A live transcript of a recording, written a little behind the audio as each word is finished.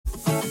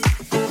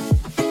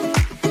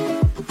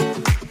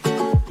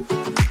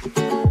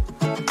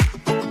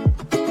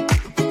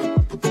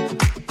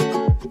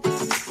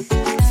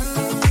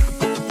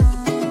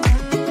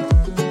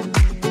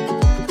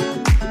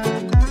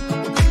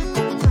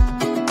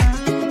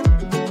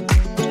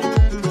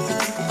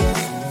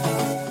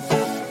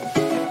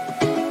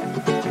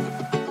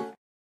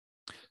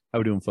How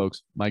we doing,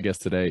 folks? My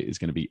guest today is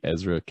going to be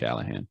Ezra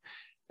Callahan.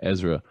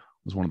 Ezra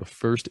was one of the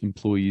first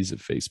employees at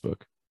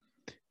Facebook.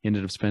 He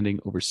ended up spending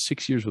over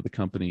 6 years with the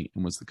company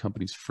and was the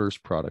company's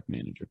first product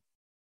manager.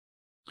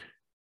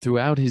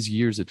 Throughout his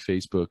years at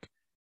Facebook,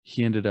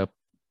 he ended up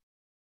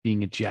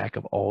being a jack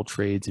of all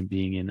trades and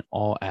being in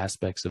all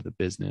aspects of the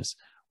business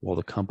while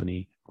the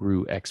company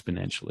grew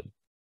exponentially.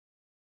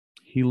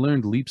 He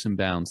learned leaps and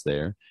bounds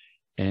there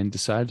and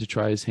decided to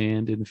try his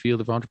hand in the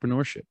field of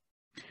entrepreneurship.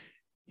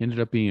 He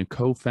ended up being a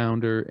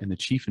co-founder and the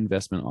chief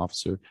investment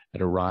officer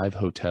at Arrive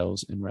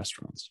Hotels and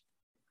Restaurants.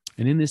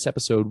 And in this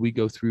episode, we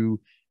go through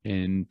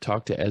and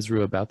talk to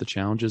Ezra about the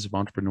challenges of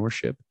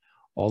entrepreneurship,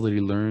 all that he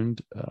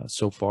learned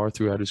so far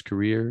throughout his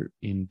career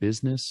in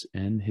business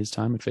and his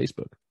time at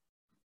Facebook.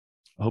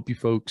 I hope you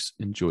folks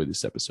enjoy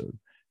this episode.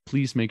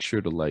 Please make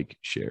sure to like,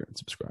 share, and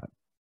subscribe.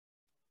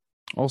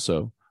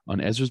 Also,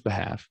 on Ezra's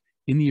behalf,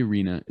 In the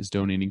Arena is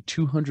donating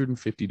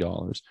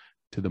 $250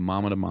 to the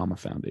Mama to Mama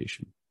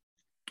Foundation,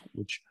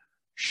 which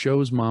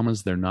shows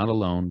mamas they're not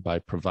alone by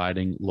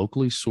providing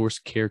locally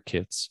sourced care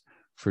kits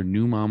for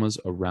new mamas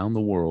around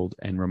the world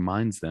and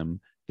reminds them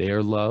they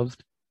are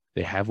loved,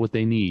 they have what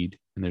they need,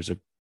 and there's a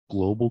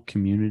global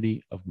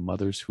community of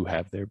mothers who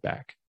have their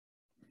back.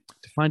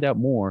 To find out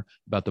more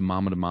about the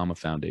Mama to Mama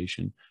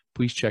Foundation,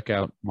 please check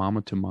out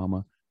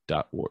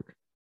mamatomama.org.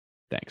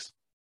 Thanks.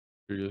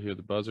 You'll hear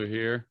the buzzer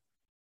here.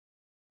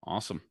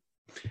 Awesome.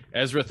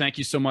 Ezra, thank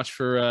you so much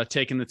for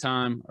taking the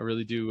time. I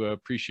really do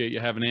appreciate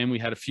you having in. We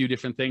had a few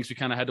different things we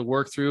kind of had to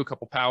work through, a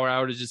couple power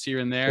outages here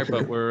and there,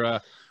 but we're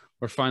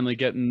finally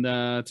getting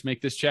to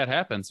make this chat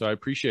happen. So I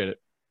appreciate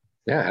it.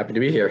 Yeah, happy to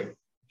be here.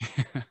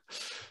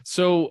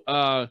 So,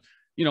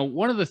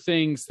 one of the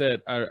things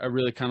that I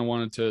really kind of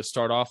wanted to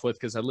start off with,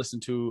 because I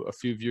listened to a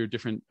few of your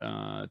different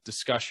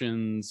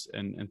discussions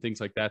and things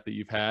like that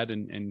you've had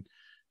and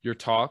your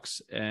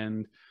talks.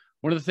 And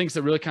one of the things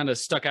that really kind of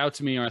stuck out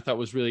to me, or I thought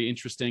was really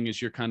interesting, is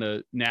you're kind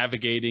of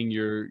navigating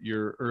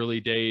your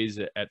early days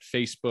at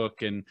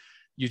Facebook. And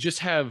you just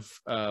have,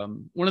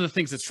 one of the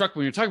things that struck me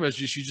when you're talking about is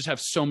just, you just have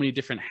so many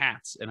different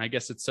hats. And I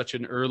guess it's such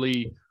an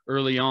early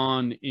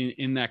on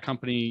in that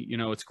company,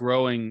 it's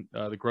growing,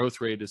 the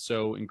growth rate is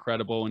so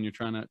incredible and you're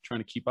trying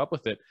to keep up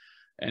with it.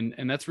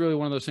 And that's really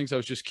one of those things I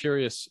was just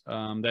curious,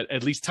 that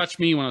at least touched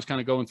me when I was kind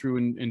of going through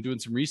and doing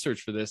some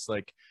research for this,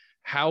 like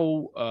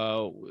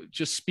how,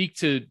 just speak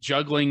to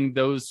juggling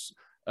those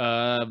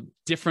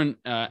different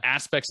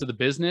aspects of the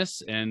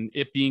business and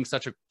it being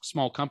such a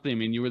small company. I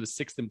mean, you were the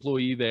sixth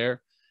employee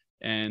there.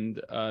 And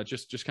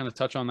just kind of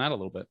touch on that a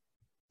little bit.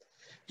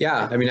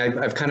 Yeah, I mean,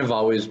 I've kind of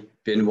always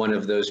been one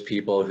of those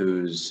people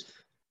who's,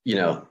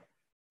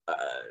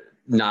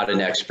 not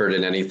an expert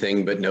in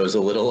anything, but knows a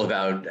little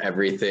about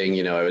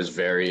everything. I was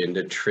very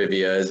into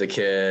trivia as a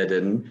kid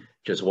and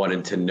just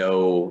wanted to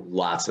know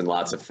lots and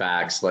lots of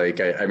facts. Like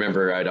I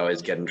remember I'd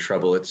always get in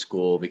trouble at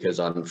school because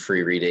on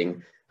free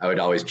reading, I would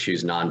always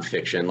choose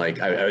nonfiction. Like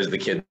I was the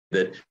kid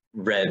that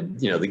read,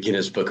 the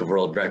Guinness Book of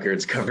World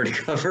Records cover to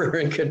cover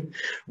and could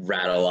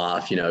rattle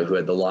off, who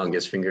had the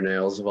longest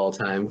fingernails of all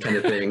time kind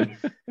of thing.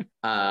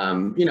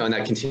 And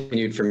that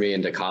continued for me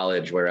into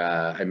college where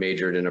I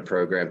majored in a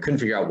program, couldn't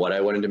figure out what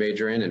I wanted to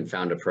major in and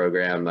found a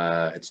program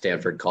at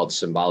Stanford called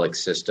Symbolic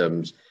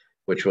Systems,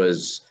 which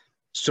was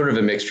sort of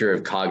a mixture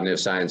of cognitive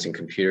science and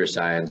computer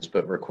science,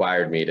 but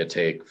required me to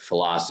take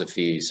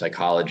philosophy,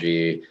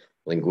 psychology,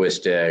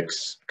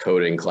 linguistics,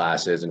 coding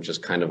classes, and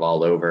just kind of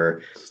all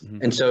over. Mm-hmm.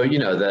 And so,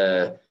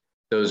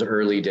 those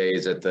early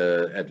days at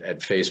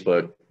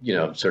Facebook,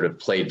 sort of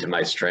played to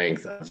my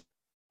strength of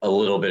a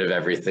little bit of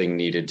everything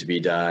needed to be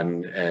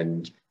done.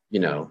 And,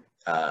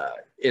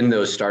 in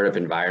those startup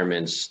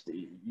environments,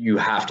 you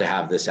have to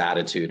have this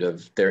attitude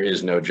of there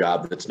is no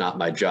job that's not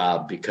my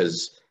job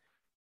because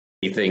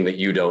anything that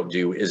you don't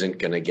do isn't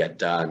going to get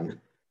done.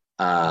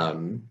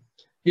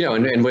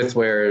 And with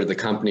where the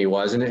company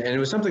was, and it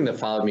was something that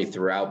followed me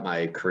throughout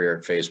my career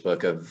at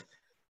Facebook of,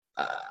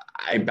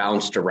 I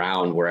bounced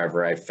around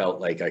wherever I felt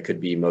like I could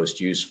be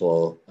most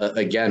useful,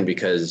 again,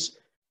 because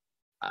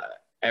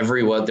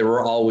there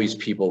were always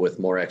people with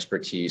more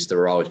expertise. There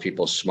were always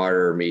people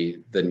smarter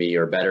than me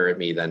or better at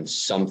me than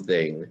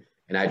something.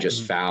 And I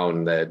just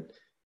found that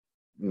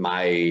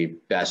my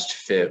best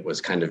fit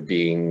was kind of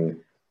being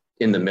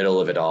in the middle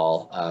of it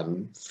all.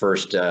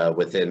 First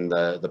within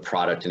the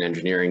product and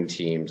engineering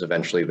teams,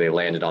 eventually they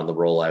landed on the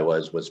role I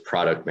was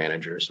product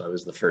manager. So I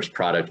was the first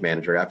product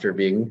manager after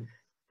being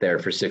there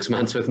for 6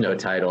 months with no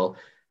title.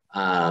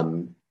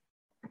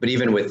 But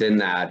even within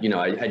that,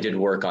 I did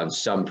work on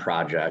some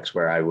projects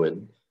where I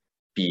would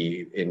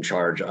be in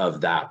charge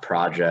of that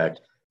project.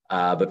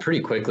 But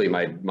pretty quickly,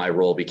 my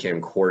role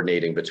became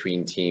coordinating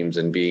between teams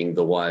and being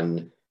the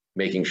one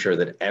making sure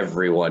that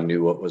everyone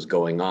knew what was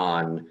going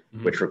on,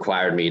 which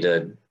required me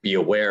to be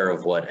aware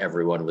of what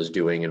everyone was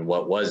doing and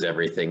what was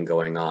everything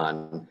going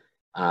on.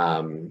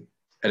 And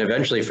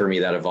eventually for me,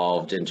 that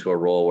evolved into a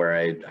role where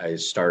I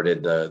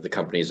started the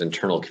company's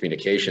internal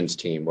communications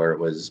team, where it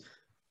was,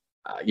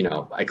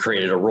 I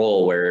created a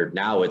role where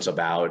now it's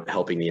about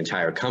helping the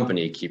entire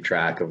company keep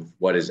track of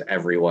what is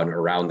everyone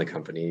around the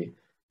company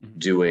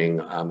doing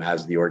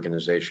as the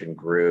organization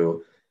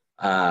grew.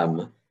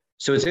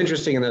 So it's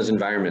interesting in those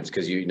environments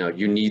because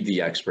you need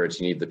the experts,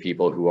 you need the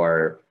people who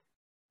are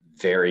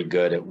very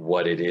good at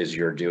what it is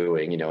you're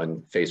doing.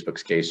 In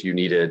Facebook's case, you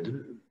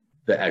needed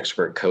the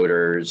expert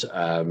coders,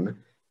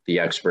 the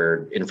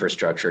expert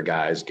infrastructure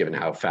guys, given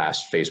how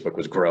fast Facebook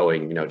was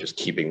growing. Just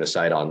keeping the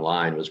site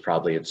online was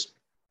probably its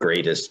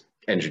greatest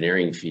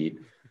engineering feat.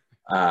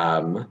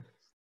 And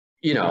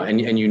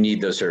you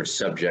need those sort of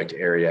subject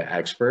area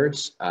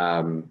experts,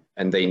 and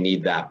they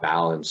need that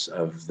balance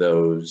of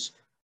those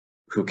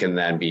who can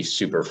then be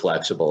super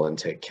flexible and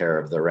take care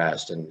of the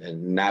rest.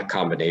 And that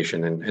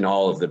combination, and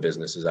all of the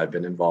businesses I've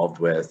been involved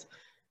with,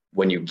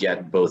 when you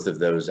get both of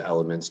those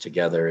elements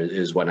together,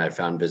 is when I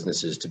found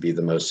businesses to be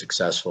the most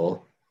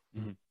successful.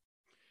 Mm-hmm.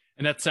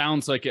 And that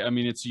sounds like,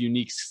 it's a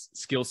unique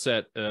skill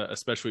set,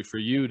 especially for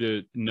you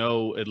to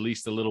know at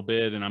least a little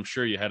bit. And I'm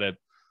sure you had to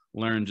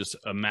learn just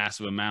a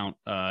massive amount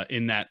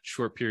in that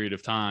short period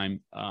of time.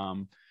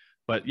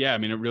 But yeah,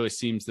 it really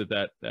seems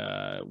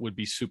that would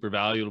be super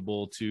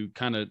valuable to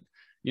kind of,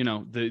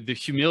 the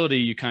humility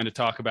you kind of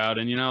talk about,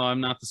 and,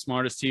 I'm not the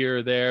smartest here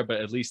or there,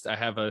 but at least I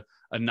have a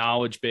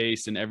knowledge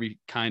base in every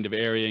kind of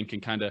area and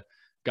can kind of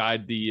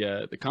guide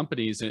the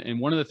companies. And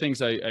one of the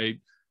things I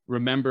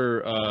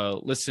remember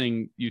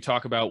listening you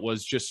talk about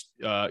was just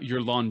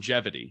your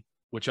longevity,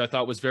 which I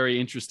thought was very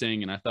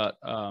interesting. And I thought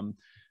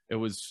it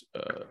was,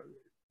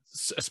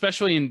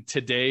 especially in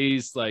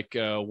today's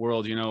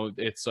world,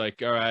 it's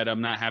like, all right,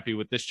 I'm not happy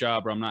with this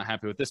job, or I'm not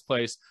happy with this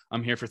place.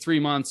 I'm here for 3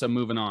 months. I'm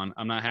moving on.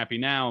 I'm not happy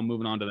now. I'm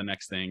moving on to the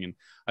next thing. And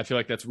I feel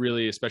like that's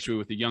really, especially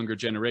with the younger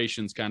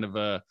generations, kind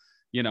of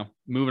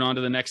moving on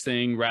to the next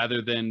thing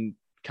rather than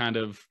kind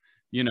of,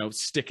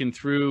 sticking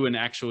through and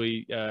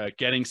actually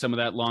getting some of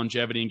that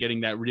longevity and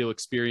getting that real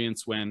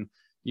experience when,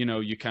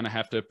 you kind of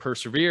have to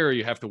persevere.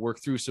 You have to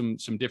work through some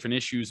different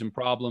issues and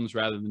problems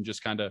rather than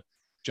just kind of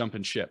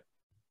jumping ship.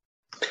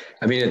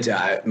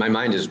 My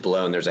mind is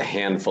blown. There's a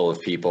handful of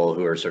people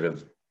who are sort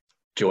of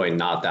joined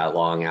not that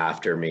long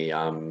after me.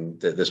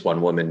 This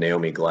one woman,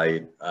 Naomi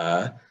Gleit,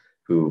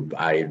 who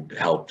I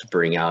helped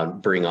bring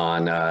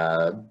on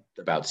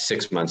about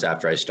 6 months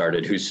after I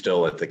started, who's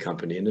still at the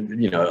company.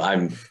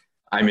 And,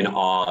 I'm in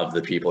awe of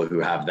the people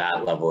who have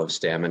that level of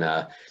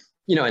stamina,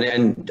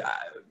 and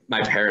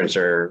my parents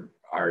are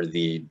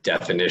the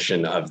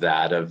definition of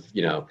that,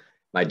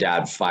 my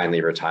dad finally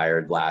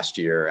retired last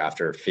year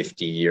after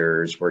 50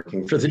 years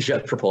working for the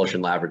Jet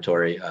Propulsion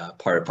Laboratory,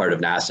 part of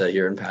NASA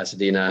here in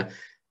Pasadena.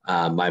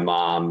 My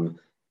mom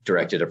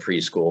directed a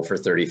preschool for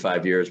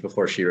 35 years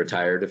before she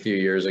retired a few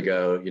years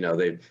ago.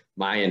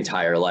 My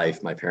entire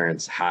life, my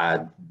parents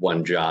had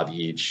one job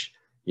each,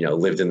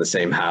 lived in the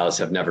same house,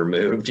 have never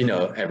moved,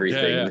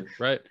 everything. Yeah,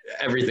 right.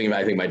 Everything.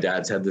 I think my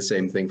dad's had the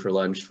same thing for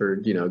lunch for,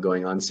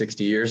 going on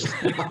 60 years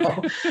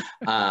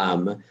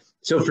now.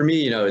 So for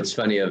me, it's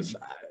funny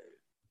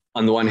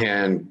on the one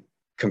hand,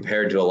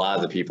 compared to a lot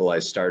of the people I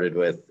started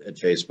with at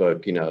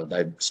Facebook,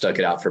 I stuck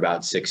it out for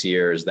about 6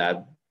 years.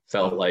 That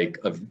felt like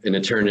an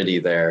eternity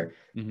there.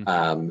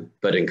 Mm-hmm.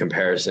 But in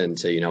comparison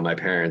to, my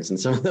parents and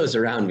some of those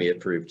around me, it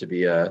proved to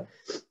be a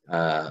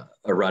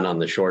run on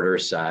the shorter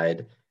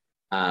side.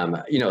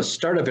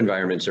 Startup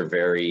environments are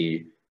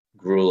very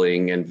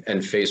grueling, and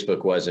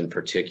Facebook was in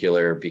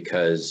particular,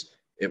 because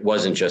it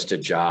wasn't just a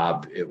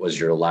job, it was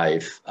your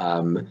life.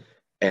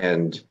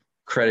 And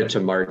credit to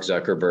Mark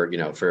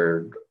Zuckerberg,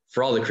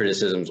 for all the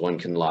criticisms one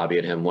can lobby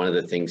at him, one of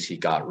the things he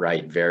got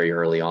right very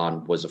early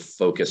on was a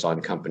focus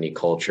on company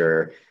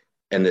culture,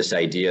 and this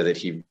idea that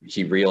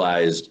he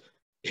realized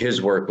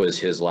his work was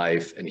his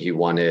life and he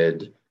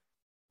wanted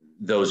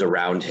those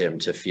around him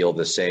to feel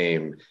the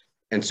same.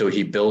 And so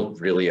he built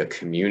really a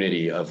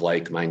community of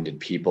like-minded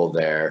people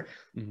there.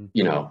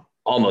 Mm-hmm.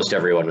 Almost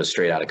everyone was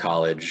straight out of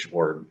college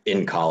or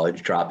in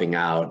college, dropping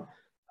out.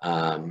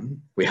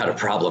 We had a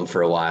problem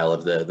for a while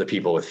of the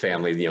people with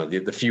family,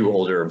 the few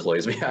older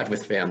employees we had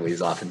with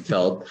families often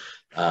felt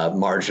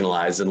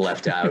marginalized and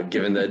left out,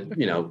 given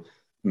that,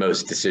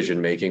 most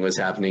decision-making was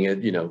happening at,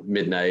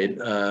 midnight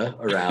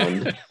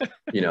around,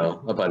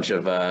 a bunch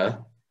of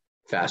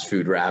fast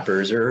food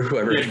wrappers or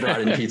whoever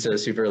brought in pizza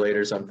super late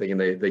or something, and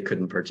they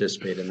couldn't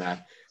participate in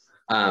that.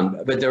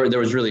 But there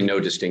was really no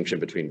distinction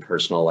between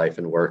personal life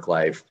and work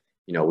life.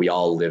 We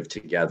all lived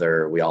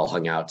together. We all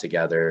hung out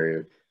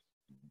together.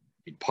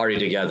 We'd party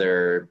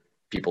together.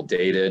 People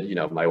dated.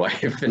 My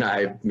wife and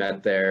I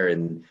met there,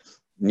 and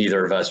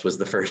neither of us was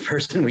the first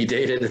person we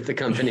dated at the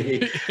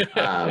company.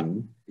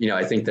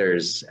 I think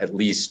there's at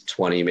least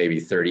 20, maybe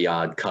 30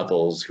 odd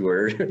couples who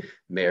are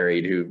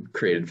married, who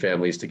created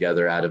families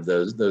together out of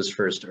those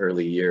first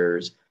early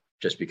years,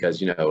 just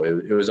because, it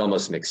was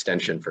almost an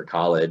extension for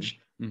college.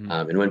 Mm-hmm.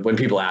 And when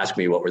people ask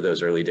me what were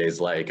those early days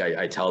like,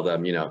 I tell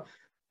them,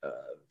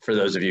 for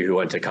those of you who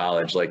went to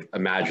college,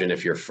 imagine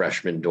if your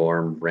freshman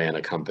dorm ran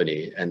a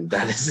company. And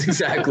that is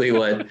exactly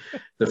what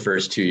the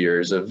first 2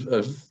 years of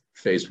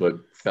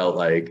Facebook felt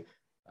like,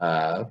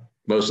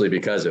 mostly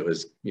because it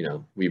was,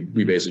 we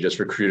basically just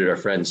recruited our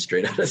friends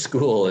straight out of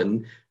school,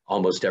 and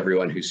almost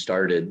everyone who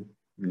started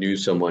knew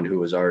someone who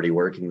was already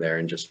working there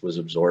and just was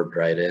absorbed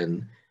right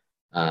in.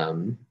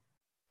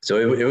 So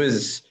it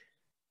was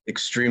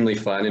extremely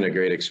fun and a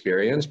great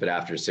experience. But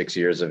after 6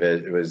 years of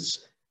it, it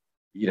was,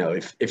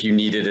 if you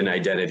needed an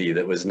identity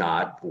that was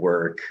not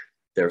work,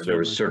 there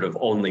was sort of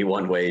only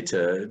one way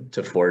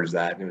to forge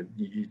that. And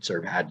you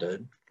sort of had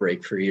to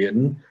break free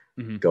and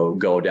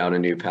go down a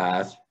new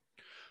path.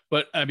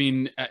 But I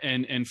mean,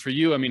 and for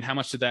you, I mean, how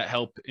much did that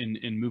help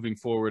in moving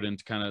forward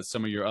into kind of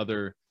some of your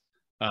other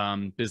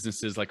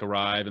businesses like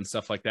Arrive and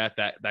stuff like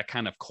that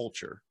kind of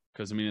culture?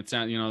 Because I mean, it's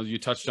not, you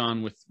touched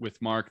on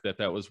with Mark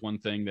that was one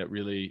thing that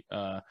really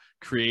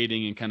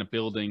creating and kind of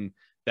building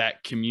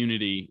that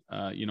community.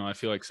 I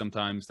feel like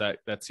sometimes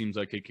that seems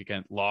like it could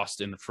get lost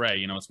in the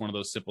fray. It's one of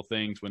those simple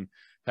things when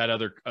I've had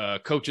other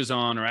coaches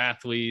on or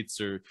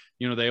athletes, or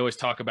they always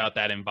talk about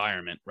that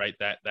environment, right?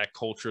 That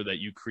culture that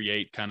you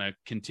create kind of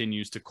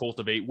continues to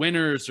cultivate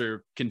winners,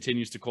 or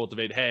continues to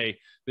cultivate, hey,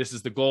 this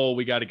is the goal,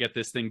 we got to get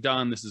this thing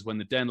done, this is when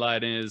the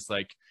deadline is,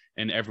 like,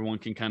 and everyone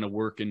can kind of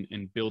work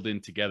and build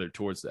in together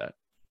towards that.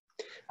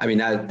 I mean,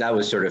 that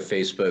was sort of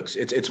Facebook's,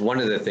 it's one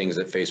of the things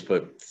that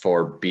Facebook,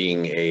 for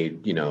being a,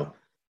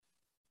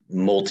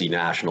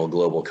 multinational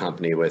global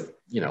company with,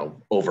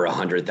 over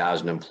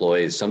 100,000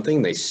 employees,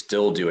 something they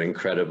still do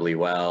incredibly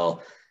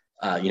well.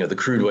 The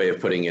crude way of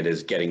putting it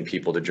is getting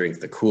people to drink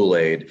the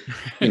Kool-Aid.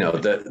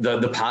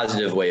 The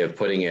positive way of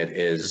putting it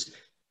is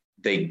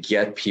they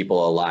get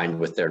people aligned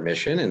with their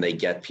mission, and they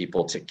get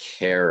people to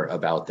care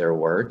about their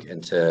work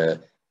and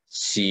to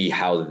see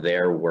how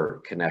their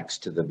work connects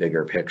to the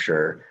bigger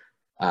picture.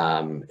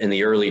 In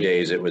the early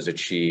days, it was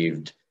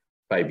achieved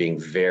by being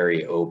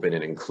very open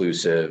and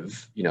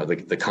inclusive.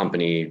 The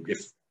company,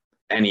 if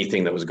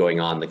anything that was going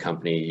on in the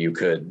company, you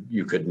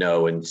could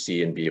know and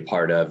see and be a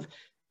part of.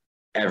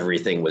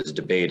 Everything was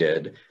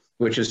debated,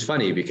 which is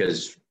funny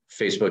because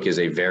Facebook is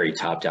a very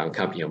top-down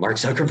company. Mark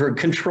Zuckerberg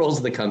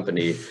controls the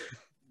company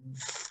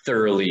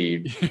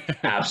thoroughly,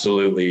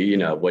 absolutely.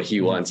 What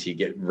he wants,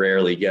 he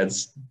rarely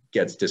gets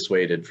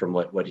dissuaded from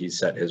what he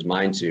set his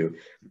mind to.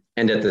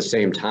 And at the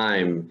same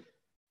time,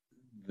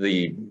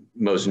 the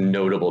most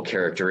notable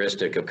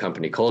characteristic of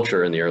company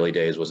culture in the early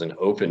days was an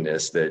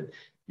openness that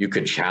you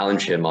could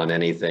challenge him on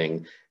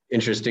anything.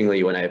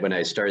 Interestingly, when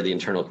I started the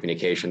internal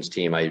communications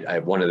team, I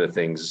one of the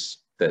things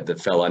that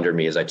fell under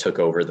me is I took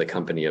over the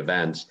company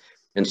events.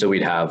 And so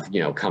we'd have,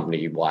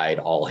 company-wide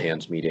all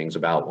hands meetings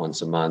about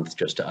once a month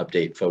just to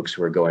update folks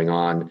who are going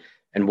on.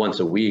 And once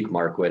a week,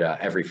 Mark would,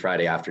 every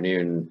Friday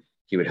afternoon,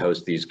 he would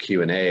host these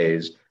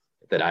Q&As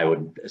that I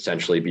would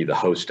essentially be the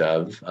host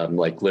of,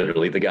 like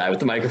literally the guy with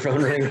the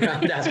microphone running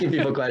around asking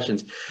people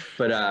questions.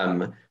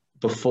 But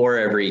before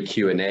every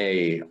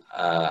Q&A,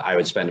 I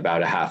would spend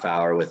about a half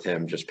hour with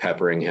him, just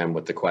peppering him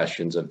with the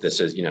questions of, this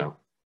is,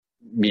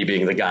 me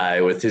being the guy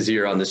with his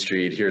ear on the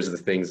street, here's the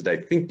things that I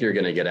think you're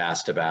going to get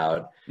asked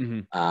about.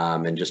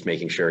 And just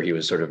making sure he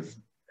was sort of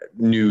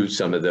knew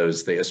some of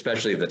those things,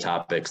 especially the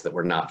topics that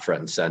were not front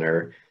and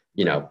center.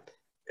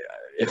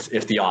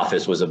 If the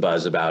office was a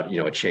buzz about,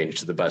 a change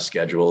to the bus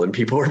schedule and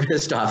people were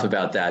pissed off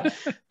about that,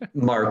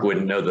 Mark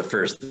wouldn't know the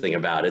first thing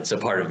about it. So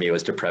part of me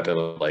was to prep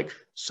him, like,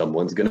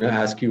 someone's going to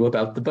ask you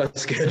about the bus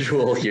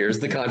schedule. Here's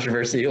the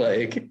controversy.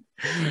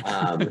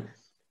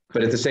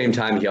 But at the same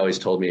time, he always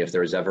told me if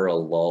there was ever a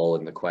lull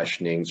in the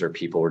questionings or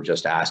people were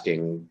just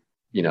asking,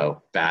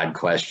 bad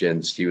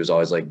questions, he was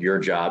always like, your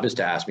job is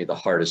to ask me the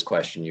hardest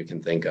question you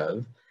can think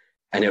of.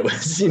 And it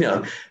was,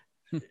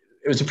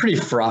 it was a pretty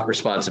fraught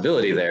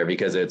responsibility there,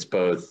 because it's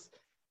both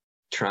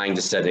trying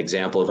to set an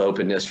example of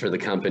openness for the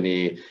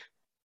company,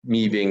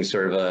 me being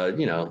sort of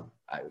a,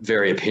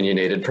 very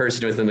opinionated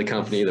person within the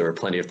company. There were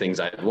plenty of things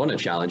I'd want to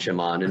challenge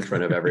him on in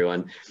front of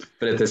everyone,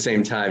 but at the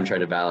same time, trying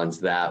to balance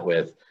that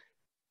with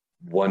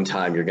one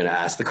time you're going to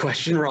ask the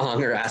question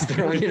wrong or ask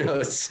the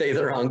wrong, say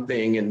the wrong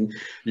thing, and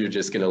you're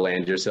just going to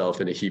land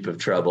yourself in a heap of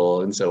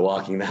trouble. And so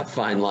walking that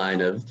fine line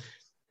of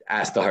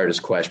ask the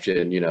hardest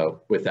question,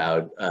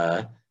 without,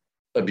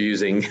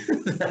 abusing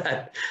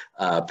that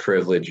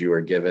privilege you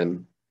were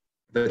given.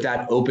 But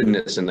that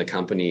openness in the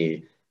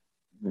company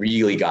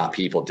really got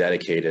people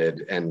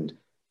dedicated. And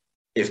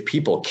if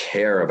people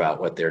care about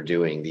what they're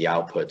doing, the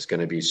output's going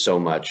to be so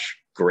much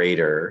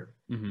greater,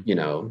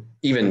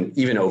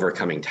 even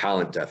overcoming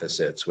talent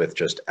deficits with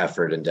just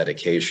effort and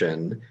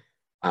dedication.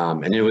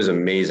 And it was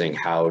amazing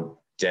how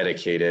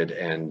dedicated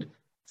and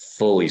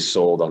fully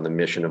sold on the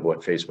mission of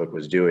what Facebook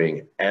was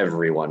doing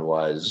everyone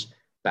was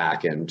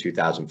back in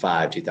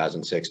 2005,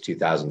 2006,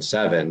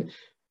 2007.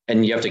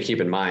 And you have to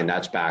keep in mind,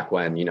 that's back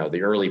when,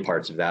 the early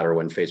parts of that are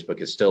when Facebook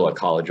is still a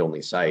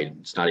college-only site.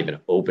 It's not even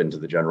open to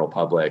the general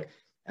public.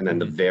 And then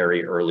the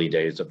very early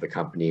days of the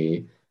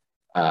company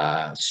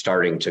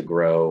starting to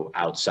grow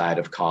outside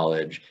of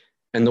college.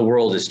 And the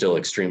world is still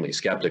extremely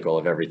skeptical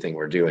of everything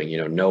we're doing.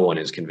 No one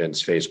is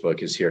convinced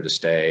Facebook is here to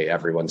stay.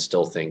 Everyone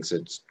still thinks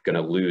it's going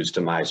to lose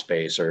to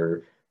MySpace,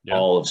 or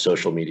all of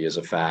social media is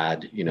a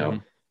fad.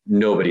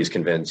 Nobody's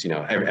convinced,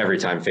 every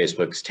time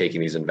Facebook's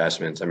taking these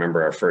investments. I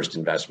remember our first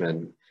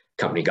investment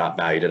company got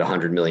valued at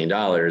 $100 million.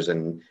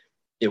 And,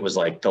 it was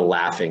like the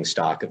laughing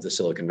stock of the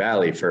Silicon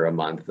Valley for a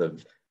month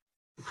of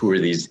who are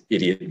these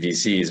idiot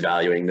VCs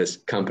valuing this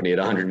company at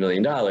 $100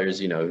 million,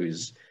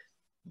 who's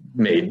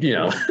made,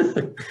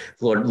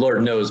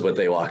 Lord knows what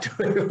they walked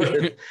away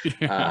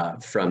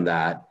with from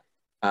that.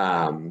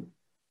 And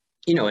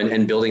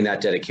building that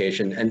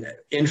dedication. And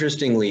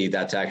interestingly,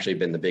 that's actually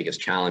been the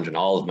biggest challenge in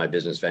all of my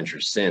business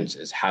ventures since,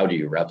 is how do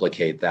you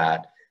replicate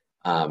that?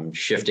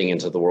 Shifting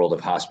into the world of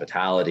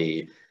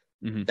hospitality,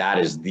 that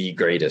is the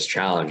greatest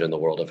challenge in the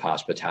world of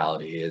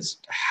hospitality, is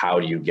how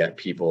do you get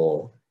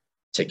people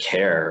to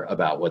care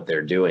about what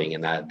they're doing?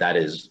 And that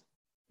is,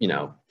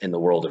 in the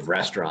world of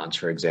restaurants,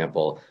 for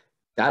example,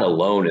 that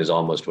alone is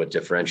almost what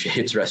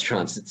differentiates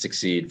restaurants that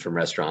succeed from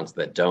restaurants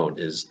that don't,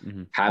 is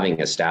having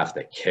a staff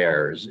that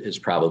cares is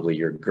probably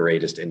your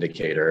greatest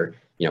indicator.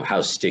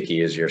 How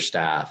sticky is your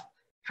staff?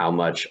 How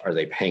much are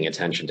they paying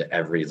attention to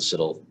every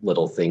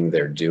little thing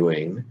they're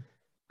doing?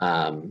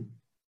 One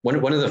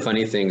of the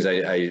funny things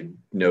I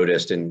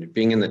noticed in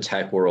being in the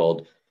tech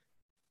world,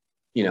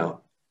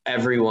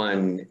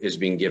 everyone is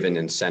being given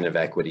incentive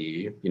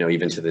equity,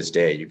 even to this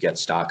day. You get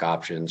stock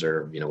options,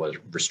 or, what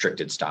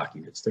restricted stock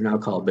units they're now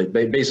called, but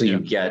basically you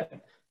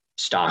get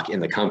stock in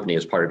the company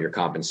as part of your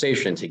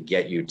compensation to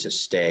get you to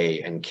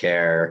stay and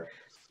care,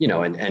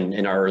 and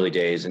in our early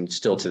days, and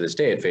still to this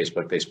day at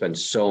Facebook, they spend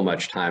so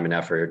much time and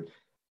effort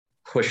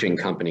pushing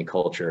company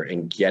culture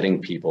and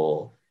getting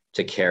people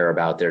to care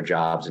about their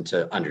jobs and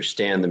to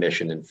understand the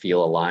mission and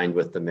feel aligned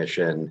with the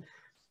mission.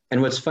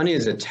 And what's funny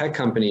is that tech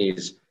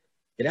companies,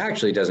 it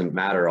actually doesn't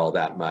matter all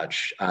that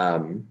much.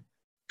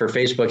 For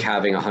Facebook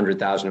having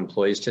 100,000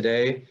 employees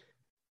today,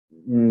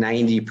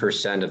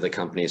 90% of the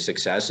company's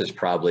success is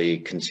probably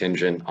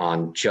contingent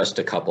on just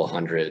a couple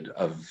hundred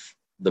of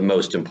the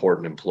most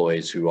important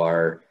employees, who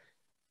are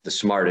the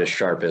smartest,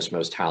 sharpest,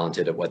 most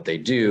talented at what they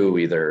do,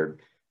 either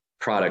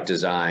product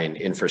design,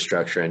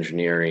 infrastructure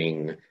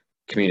engineering,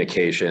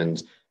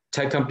 communications.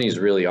 Tech companies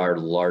really are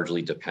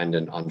largely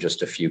dependent on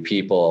just a few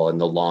people, and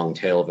the long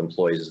tail of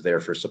employees is there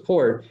for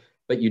support.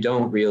 But you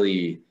don't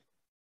really,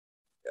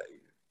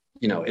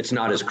 it's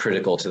not as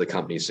critical to the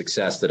company's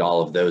success that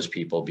all of those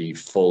people be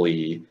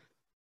fully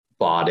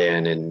bought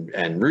in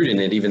and rooted in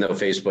it, even though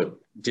Facebook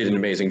did an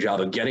amazing job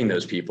of getting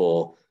those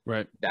people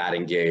that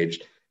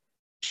engaged.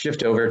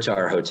 Shift over to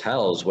our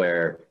hotels,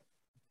 where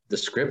the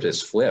script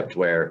is flipped,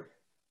 where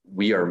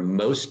we are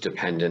most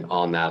dependent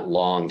on that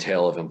long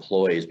tail of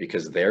employees,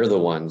 because they're the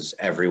ones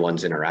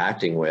everyone's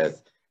interacting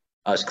with.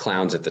 Us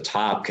clowns at the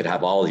top could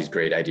have all these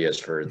great ideas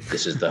for,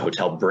 this is the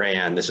hotel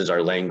brand, this is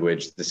our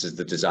language, this is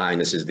the design,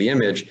 this is the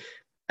image.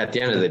 At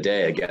the end of the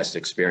day, a guest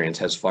experience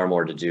has far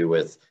more to do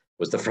with,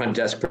 was the front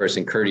desk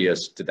person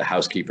courteous? Did the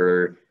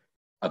housekeeper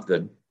of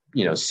the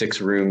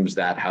 6 rooms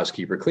that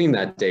housekeeper cleaned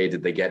that day,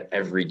 did they get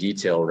every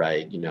detail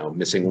right?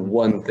 Missing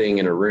one thing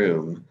in a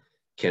room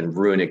can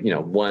ruin it.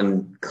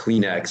 One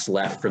Kleenex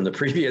left from the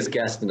previous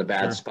guest in a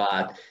bad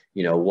spot,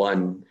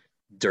 one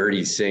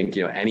dirty sink,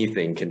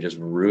 anything can just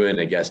ruin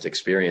a guest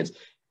experience.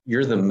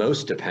 You're the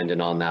most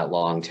dependent on that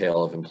long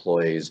tail of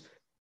employees,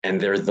 and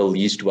they're the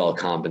least well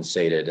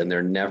compensated, and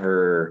they're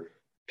never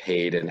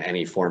paid in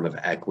any form of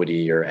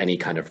equity or any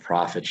kind of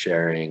profit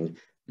sharing,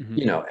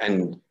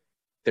 and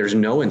there's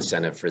no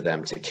incentive for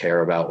them to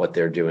care about what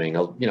they're doing.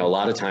 A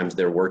lot of times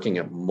they're working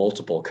at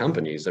multiple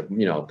companies.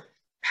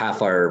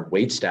 Half our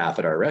wait staff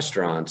at our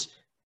restaurants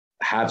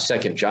have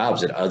second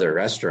jobs at other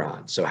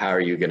restaurants. So how are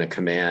you going to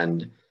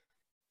command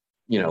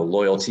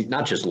loyalty,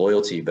 not just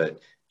loyalty, but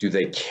do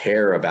they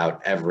care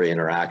about every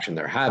interaction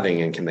they're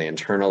having, and can they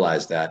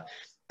internalize that?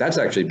 That's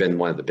actually been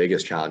one of the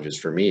biggest challenges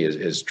for me,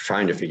 is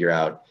trying to figure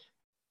out,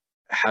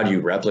 how do you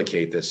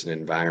replicate this in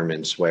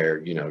environments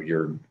where,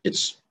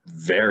 it's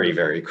very,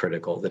 very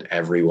critical that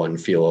everyone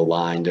feel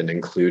aligned and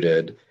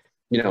included.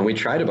 We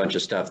tried a bunch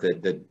of stuff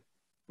that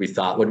we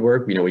thought would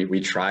work. We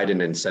tried an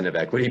incentive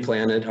equity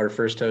plan at our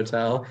first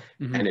hotel,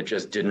 and it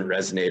just didn't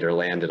resonate or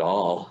land at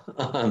all.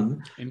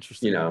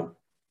 Interesting.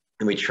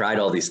 And we tried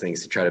all these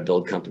things to try to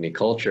build company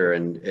culture,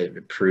 and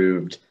it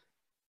proved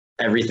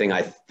everything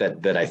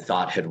that I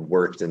thought had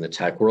worked in the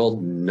tech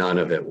world, none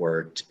of it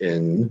worked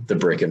in the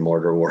brick and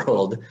mortar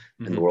world,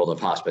 in the world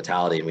of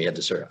hospitality.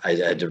 And I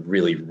had to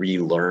really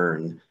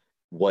relearn,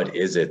 what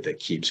is it that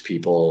keeps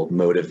people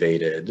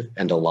motivated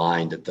and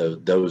aligned at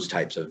those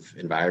types of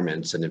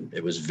environments. And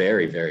it was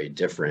very, very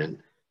different.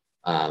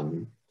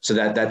 So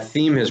that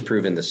theme has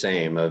proven the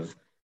same, of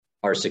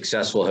our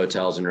successful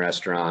hotels and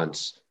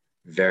restaurants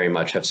very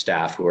much have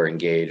staff who are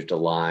engaged,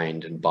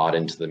 aligned, and bought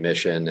into the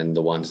mission. And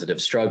the ones that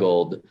have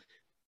struggled,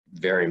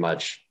 very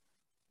much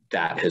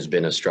that has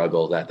been a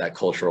struggle, that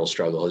cultural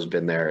struggle has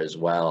been there as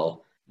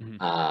well.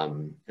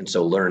 And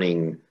so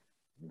learning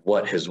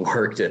what has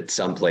worked at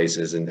some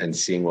places and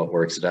seeing what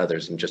works at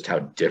others, and just how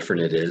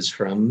different it is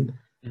from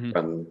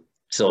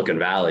Silicon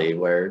Valley,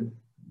 where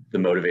the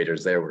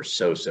motivators there were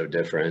so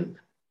different.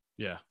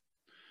 Yeah.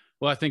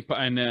 Well, I think,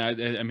 and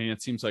I mean,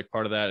 it seems like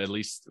part of that, at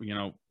least,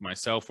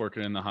 myself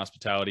working in the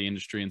hospitality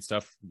industry and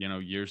stuff,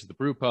 years at the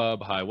Brew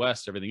Pub, High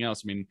West, everything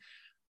else. I mean,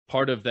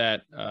 part of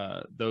that,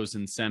 those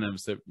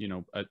incentives that,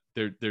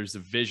 there's a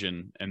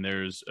vision and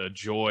there's a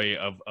joy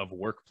of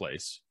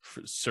workplace.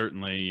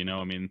 Certainly,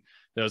 I mean,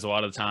 there was a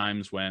lot of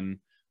times when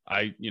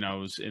I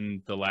was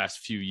in the last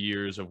few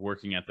years of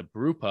working at the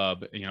brew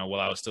pub, while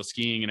I was still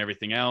skiing and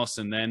everything else.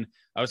 And then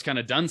I was kind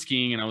of done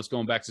skiing and I was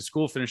going back to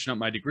school, finishing up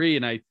my degree.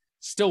 And I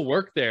still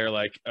worked there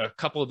like a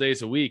couple of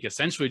days a week,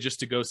 essentially just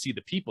to go see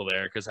the people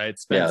there, because I had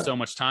spent so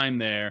much time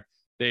there.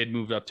 They had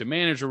moved up to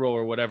manager role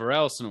or whatever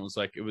else. And it was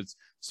like, it was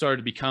started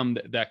to become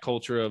that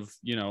culture of,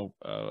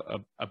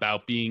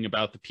 about being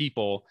about the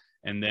people,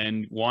 and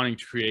then wanting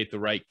to create the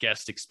right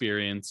guest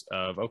experience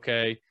of,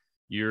 okay,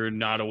 you're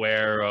not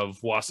aware of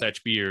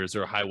Wasatch beers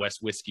or High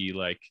West whiskey.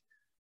 Like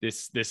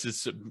this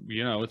is,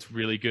 it's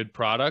really good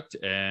product.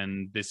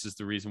 And this is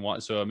the reason why.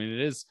 So, I mean, it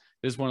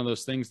is one of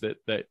those things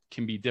that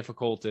can be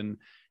difficult, and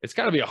it's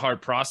gotta be a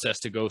hard process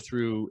to go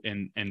through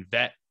and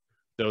vet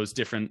those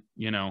different,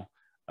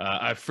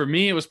 for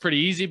me, it was pretty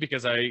easy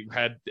because I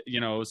had,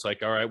 it was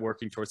like, all right,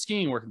 working towards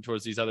skiing, working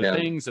towards these other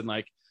things. And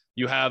like,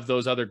 you have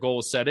those other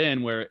goals set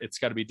in, where it's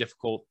got to be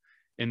difficult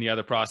in the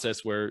other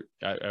process, where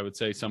I would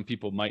say some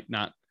people might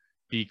not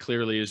be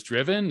clearly as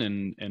driven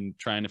and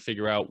trying to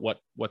figure out what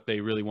they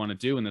really want to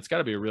do. And it's got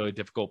to be a really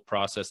difficult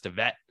process to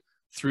vet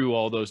through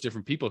all those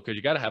different people, because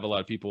you got to have a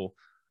lot of people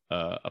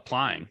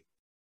applying.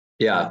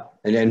 Yeah.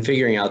 And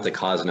figuring out the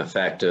cause and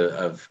effect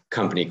of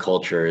company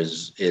culture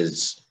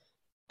is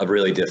a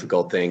really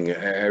difficult thing.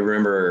 I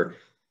remember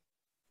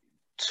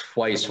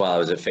twice while I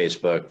was at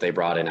Facebook, they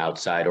brought in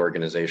outside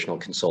organizational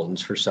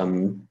consultants for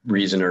some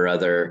reason or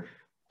other.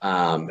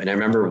 And I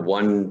remember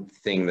one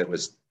thing that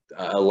was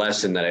a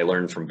lesson that I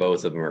learned from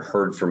both of them, or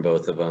heard from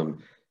both of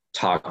them,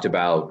 talked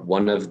about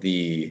one of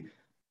the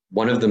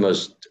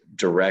most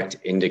direct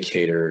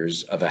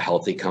indicators of a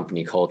healthy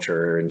company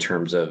culture in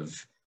terms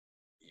of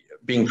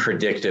being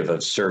predictive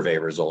of survey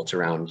results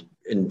around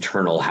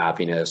internal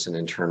happiness and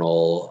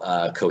internal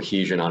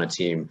cohesion on a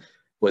team,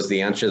 was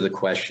the answer to the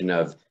question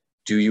of,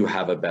 do you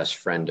have a best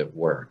friend at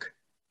work?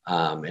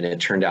 And it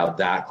turned out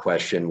that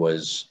question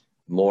was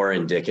more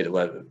indicative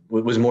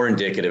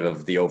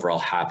of the overall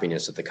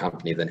happiness of the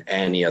company than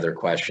any other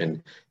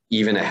question,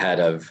 even ahead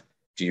of,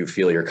 do you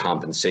feel your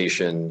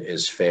compensation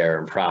is fair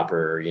and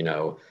proper?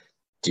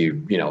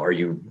 Are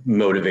you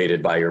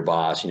motivated by your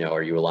boss?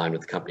 Are you aligned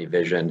with the company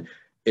vision?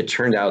 It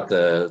turned out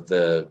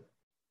the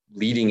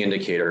leading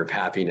indicator of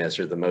happiness,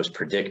 or the most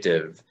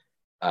predictive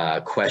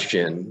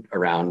question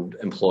around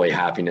employee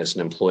happiness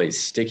and employee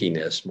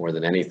stickiness more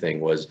than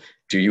anything, was,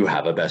 do you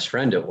have a best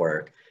friend at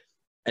work?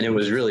 And it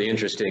was really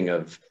interesting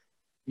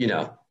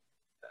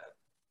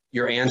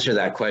your answer to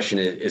that question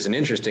is an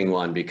interesting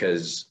one,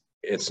 because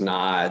it's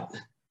not,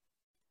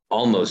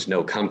 almost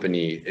no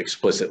company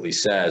explicitly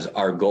says,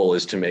 our goal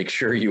is to make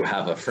sure you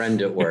have a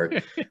friend at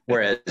work.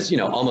 Whereas,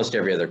 almost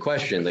every other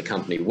question the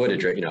company would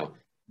address,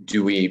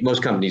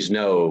 most companies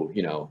know,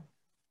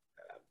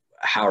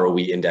 how are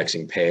we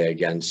indexing pay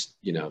against,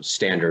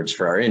 standards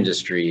for our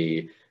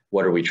industry?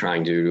 What are we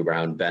trying to do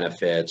around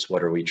benefits?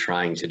 What are we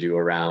trying to do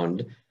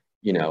around,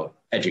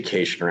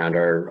 education around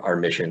our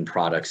mission,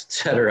 products, et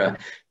cetera?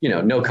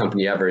 No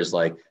company ever is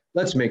like,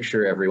 let's make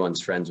sure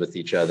everyone's friends with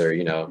each other,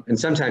 and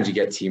sometimes you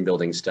get team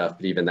building stuff,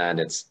 but even then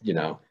it's,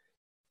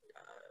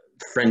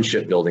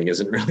 friendship building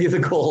isn't really the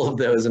goal of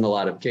those in a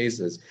lot of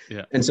cases.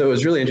 Yeah. And so it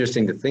was really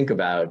interesting to think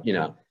about,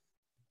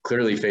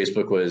 clearly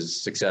Facebook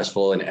was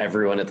successful and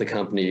everyone at the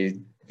company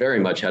very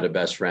much had a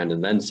best friend,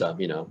 and then some,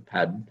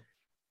 had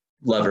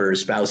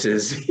lovers,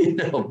 spouses,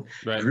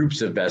 right.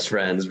 Groups of best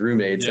friends,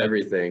 roommates,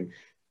 everything,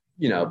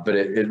 but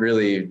it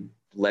really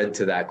led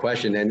to that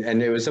question.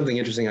 And it was something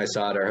interesting I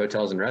saw at our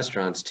hotels and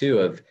restaurants too,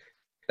 of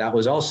that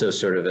was also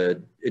sort of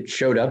it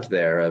showed up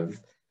there of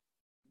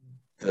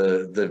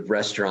the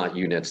restaurant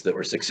units that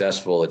were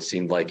successful. It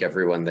seemed like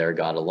everyone there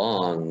got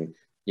along,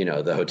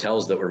 the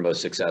hotels that were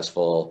most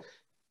successful,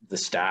 the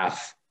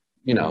staff,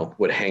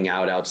 would hang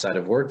out outside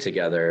of work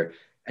together.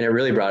 And it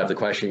really brought up the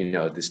question,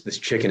 this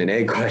chicken and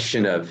egg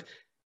question of,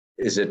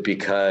 is it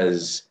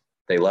because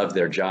they love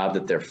their job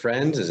that they're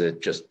friends? Is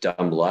it just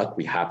dumb luck?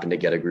 We happen to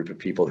get a group of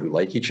people who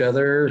like each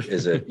other.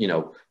 Is it,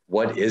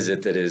 what is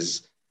it that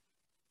is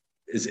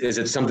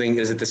it something,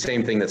 is it the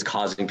same thing that's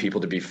causing people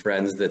to be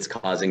friends that's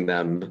causing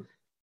them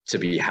to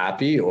be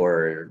happy,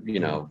 or,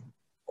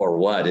 or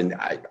what? And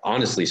I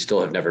honestly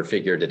still have never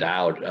figured it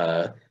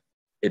out.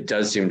 It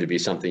does seem to be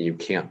something you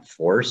can't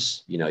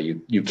force.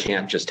 You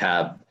can't just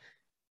have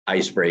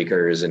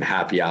icebreakers and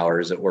happy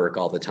hours at work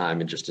all the time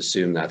and just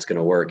assume that's going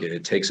to work.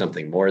 It takes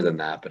something more than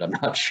that, but I'm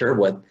not sure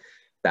what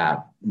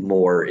that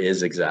more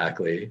is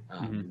exactly.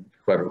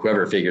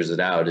 Whoever figures it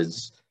out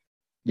is,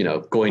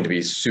 going to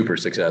be super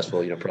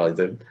successful,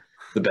 probably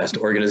the best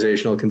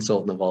organizational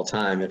consultant of all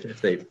time,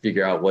 if they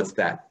figure out what's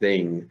that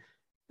thing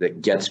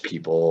that gets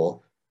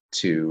people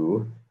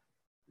to,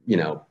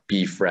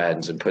 be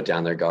friends and put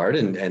down their guard.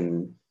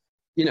 And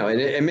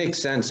it makes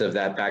sense of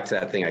that, back to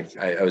that thing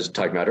I was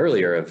talking about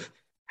earlier of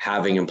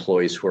having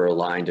employees who are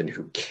aligned and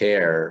who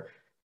care.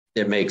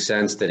 It makes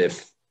sense that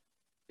if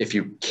if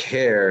you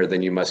care,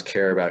 then you must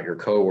care about your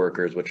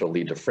coworkers, which will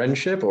lead to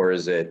friendship? Or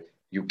is it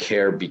you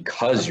care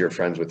because you're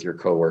friends with your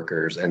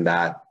coworkers and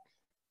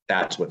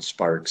that's what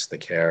sparks the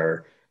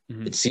care?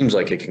 Mm-hmm. It seems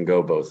like it can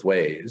go both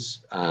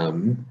ways.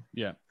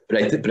 Yeah.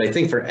 But I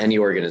think for any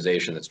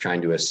organization that's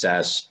trying to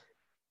assess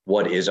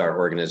what is our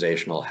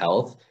organizational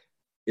health,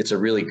 it's a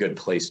really good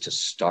place to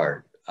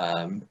start,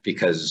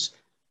 because,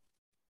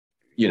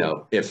 you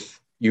know,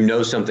 if you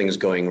know something's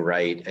going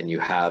right and you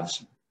have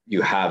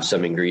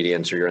some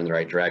ingredients or you're in the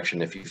right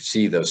direction, if you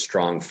see those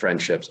strong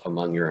friendships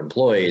among your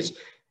employees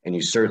and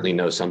you certainly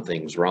know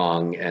something's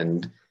wrong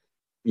and,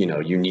 you know,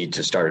 you need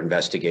to start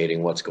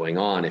investigating what's going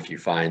on. If you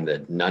find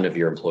that none of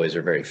your employees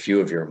or very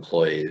few of your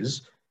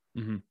employees,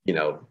 Mm-hmm. you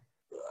know,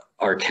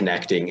 are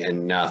connecting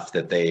enough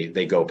that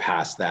they go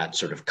past that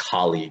sort of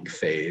colleague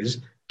phase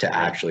to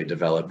actually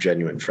develop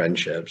genuine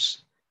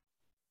friendships.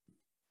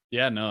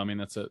 Yeah, no, I mean,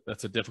 that's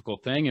a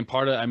difficult thing. And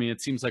part of, I mean,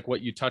 it seems like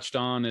what you touched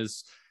on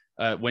is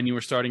when you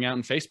were starting out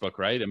in Facebook,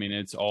 right? I mean,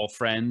 it's all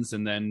friends,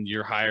 and then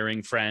you're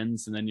hiring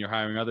friends, and then you're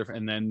hiring other,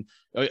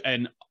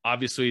 and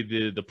obviously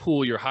the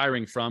pool you're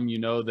hiring from, you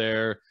know,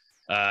 they're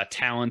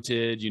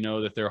talented, you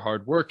know, that they're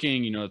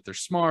hardworking, you know, that they're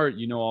smart,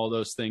 you know, all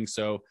those things.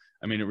 So,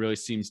 I mean, it really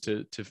seems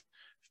to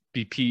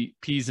be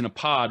peas in a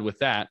pod with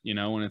that, you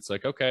know, when it's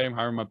like, okay, I'm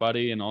hiring my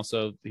buddy, and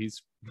also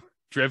he's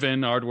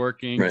driven,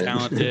 hardworking, Right.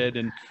 talented,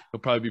 and he'll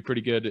probably be pretty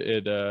good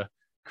at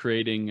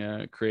creating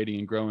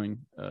and growing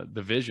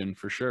the vision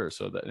for sure.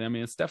 So that, I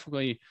mean, it's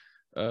definitely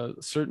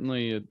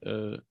certainly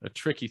a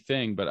tricky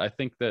thing, but I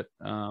think that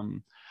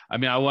I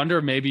mean, I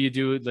wonder, maybe you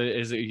do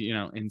is it, you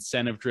know,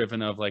 incentive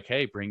driven of like,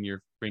 hey, bring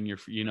your,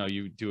 you know,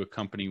 you do a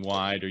company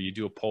wide, or you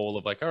do a poll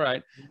of like, all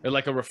right, or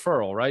like a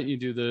referral, right? You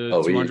do the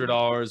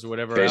 $200 or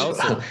whatever else.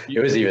 It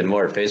was even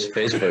more.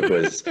 Facebook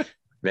was,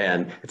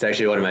 man, it's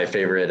actually one of my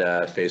favorite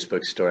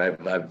Facebook stories.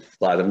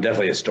 I'm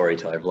definitely a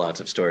storyteller. I have lots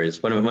of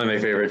stories. One of my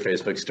favorite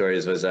Facebook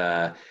stories was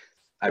I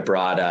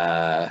brought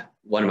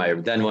one of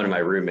my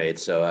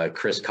roommates, so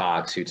Chris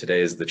Cox, who today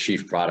is the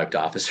chief product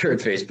officer at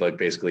Facebook,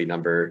 basically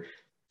number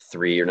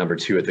 3 or number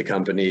 2 at the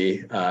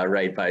company,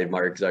 right by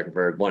Mark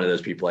Zuckerberg. One of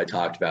those people I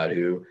talked about,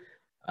 who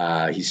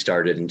he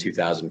started in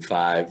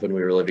 2005 when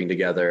we were living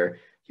together.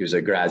 He was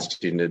a grad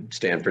student at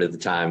Stanford at the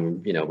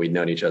time. You know, we'd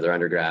known each other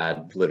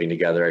undergrad, living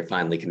together. I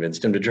finally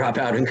convinced him to drop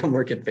out and come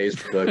work at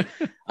Facebook.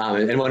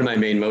 And one of my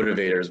main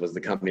motivators was the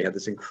company had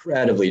this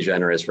incredibly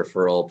generous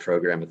referral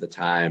program at the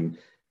time.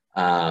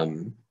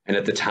 And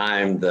at the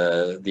time,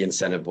 the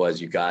incentive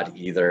was you got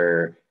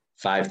either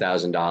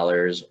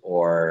 $5,000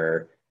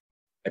 or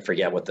I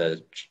forget what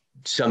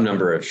some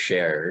number of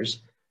shares.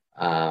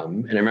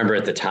 And I remember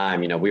at the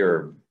time, you know, we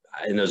were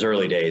in those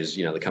early days,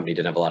 you know, the company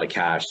didn't have a lot of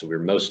cash, so we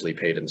were mostly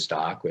paid in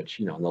stock, which,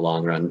 you know, in the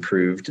long run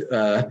proved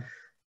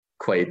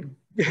quite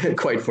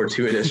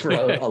fortuitous for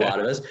a lot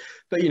of us.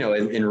 But, you know,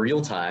 in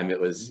real time,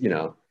 it was, you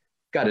know,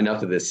 got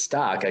enough of this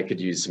stock, I could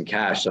use some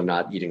cash, so I'm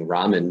not eating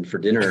ramen for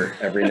dinner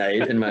every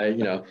night. In my,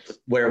 you know,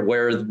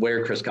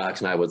 where Chris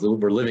Cox and I were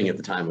living at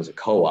the time was a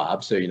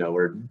co-op, so, you know,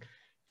 we're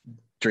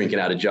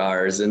drinking out of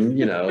jars and,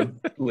 you know,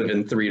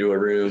 living 3 to a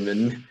room,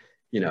 and,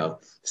 you know,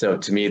 so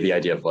to me, the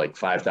idea of like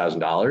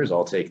 $5,000,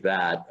 I'll take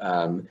that.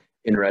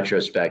 In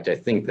retrospect, I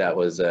think that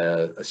was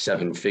a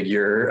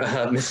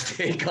 7-figure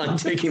mistake on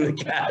taking the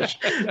cash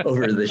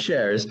over the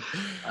shares.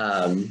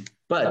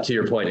 But to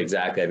your point,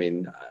 exactly. I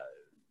mean,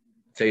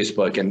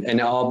 Facebook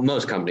and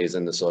most companies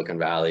in the Silicon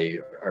Valley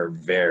are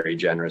very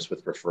generous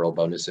with referral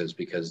bonuses,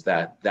 because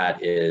that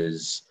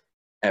is,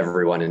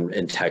 everyone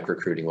in tech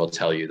recruiting will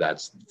tell you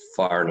that's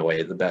far and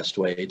away the best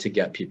way to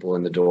get people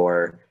in the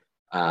door.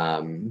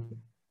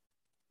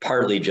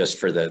 Partly just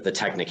for the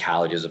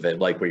technicalities of it,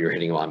 like what you're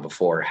hitting on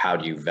before. How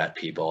do you vet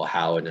people?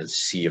 How, in a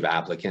sea of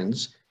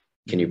applicants,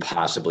 can you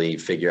possibly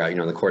figure out, you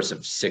know, in the course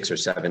of 6 or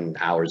 7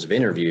 hours of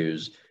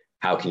interviews,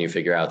 how can you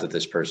figure out that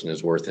this person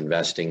is worth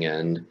investing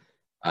in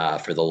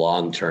for the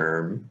long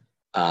term?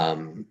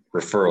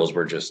 Referrals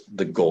were just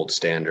the gold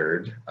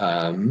standard.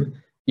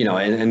 You know,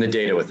 and the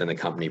data within the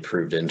company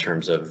proved, in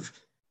terms of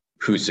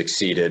who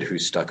succeeded, who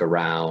stuck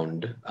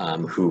around,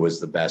 who was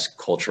the best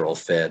cultural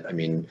fit. I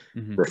mean,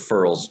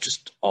 referrals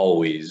just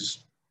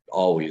always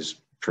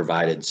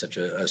provided such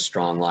a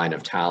strong line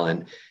of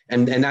talent.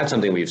 And that's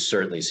something we've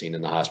certainly seen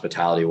in the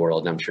hospitality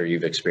world. And I'm sure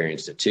you've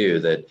experienced it too,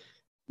 that,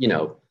 you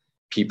know,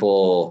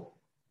 people,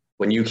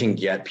 when you can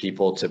get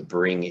people to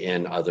bring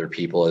in other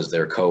people as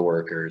their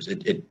coworkers,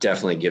 it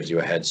definitely gives you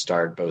a head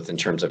start, both in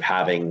terms of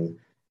having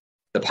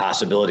the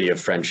possibility of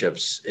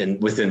friendships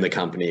within the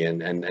company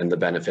and the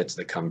benefits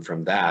that come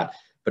from that,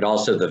 but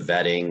also the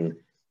vetting,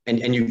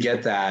 and you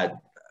get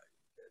that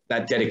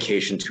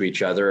dedication to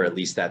each other, or at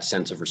least that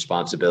sense of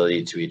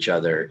responsibility to each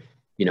other.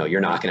 You know,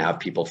 you're not going to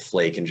have people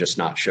flake and just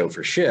not show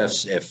for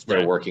shifts if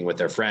they're working with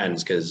their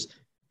friends, because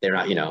they're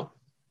not, you know,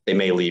 they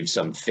may leave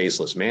some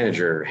faceless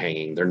manager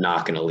hanging. They're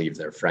not going to leave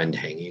their friend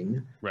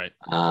hanging. Right.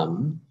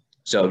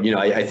 So, you know,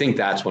 I think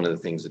that's one of the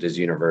things that is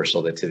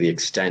universal, that to the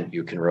extent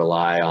you can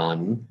rely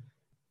on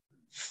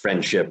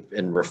friendship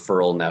and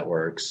referral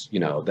networks, you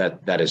know,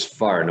 that is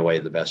far and away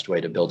the best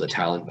way to build a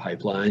talent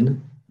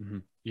pipeline.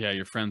 Yeah,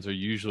 your friends are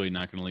usually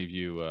not going to leave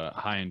you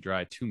high and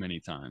dry too many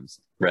times,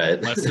 Right.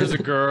 unless there's a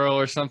girl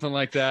or something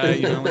like that.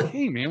 You know, like,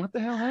 hey man, what the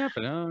hell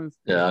happened?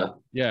 Yeah.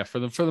 Yeah. For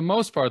the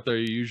most part, though,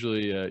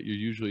 you're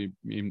usually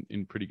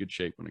in pretty good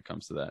shape when it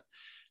comes to that.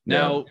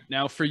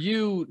 Now for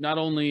you, not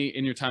only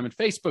in your time at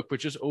Facebook, but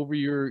just over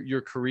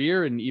your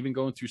career and even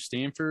going through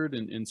Stanford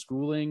and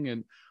schooling,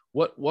 and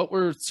what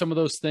were some of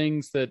those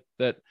things that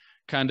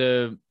kind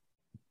of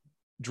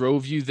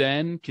drove you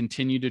then,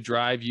 continue to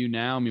drive you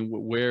now? I mean,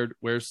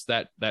 where's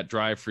that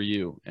drive for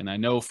you? And I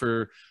know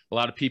for a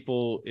lot of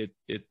people,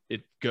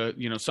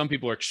 some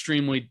people are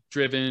extremely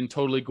driven,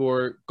 totally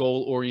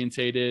goal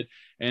orientated,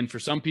 and for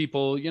some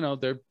people,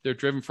 they're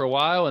driven for a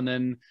while, and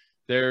then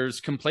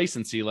there's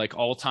complacency, like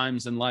all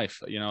times in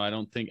life.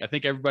 I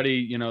think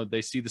everybody,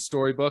 they see the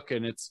storybook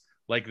and it's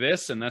like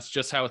this, and that's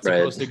just how it's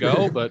supposed to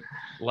go. But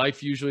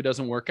life usually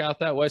doesn't work out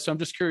that way. So I'm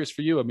just curious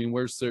for you. I mean,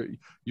 where's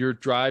your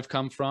drive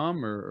come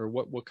from, or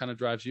what kind of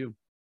drives you?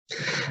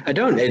 I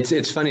don't.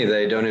 It's funny that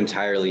I don't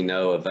entirely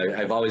know.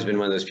 I've always been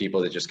one of those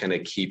people that just kind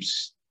of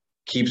keeps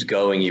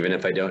going, even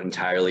if I don't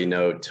entirely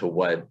know to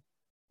what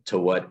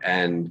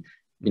end.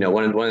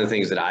 One of the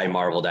things that I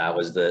marveled at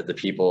was the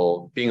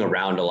people, being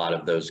around a lot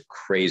of those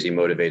crazy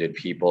motivated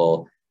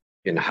people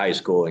in high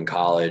school and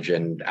college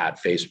and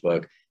at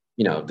Facebook.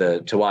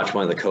 To watch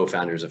one of the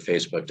co-founders of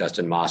Facebook,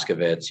 Dustin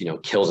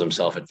Moskovitz, kills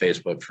himself at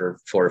Facebook for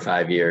 4 or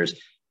 5 years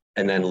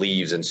and then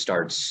leaves and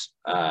starts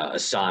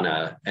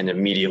Asana and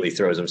immediately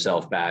throws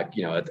himself back.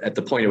 At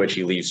the point at which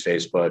he leaves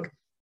Facebook,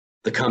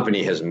 the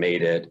company has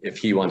made it. If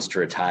he wants to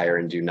retire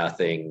and do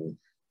nothing,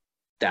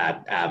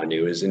 that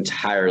avenue is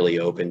entirely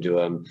open to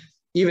him.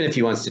 Even if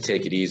he wants to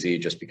take it easy,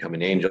 just become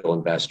an angel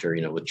investor,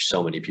 which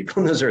so many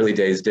people in those early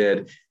days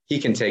did, he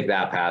can take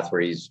that path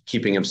where he's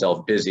keeping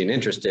himself busy and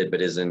interested,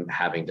 but isn't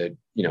having to,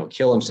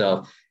 kill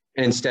himself.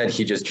 And instead,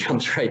 he just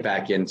jumps right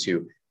back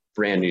into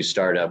brand new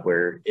startup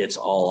where it's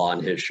all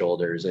on his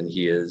shoulders. And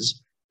he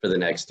is, for the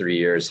next 3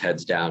 years,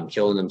 heads down,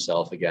 killing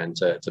himself again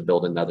to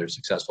build another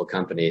successful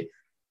company.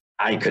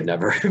 I could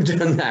never have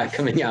done that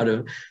coming out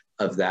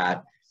of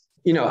that.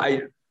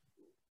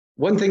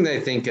 One thing that I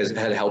think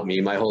had helped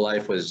me my whole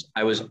life was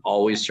I was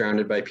always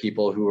surrounded by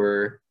people who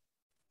were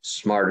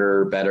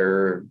smarter,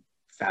 better,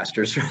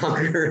 faster,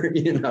 stronger.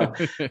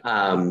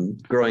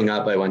 Growing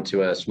up, I went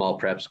to a small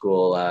prep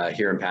school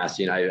here in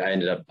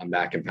Pasadena. I'm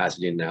back in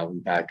Pasadena now.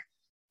 I'm back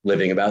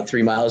living about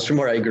 3 miles from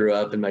where I grew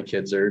up, and my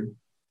kids are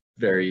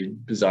very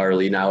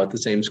bizarrely now at the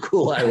same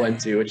school I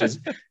went to, which is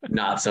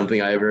not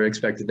something I ever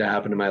expected to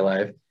happen in my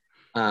life.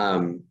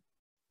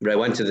 But I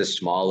went to this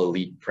small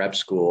elite prep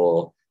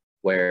school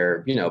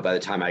where, by the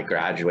time I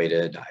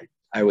graduated,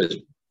 I was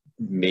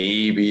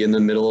maybe in the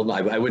middle of,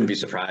 I wouldn't be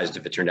surprised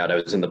if it turned out I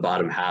was in the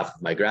bottom half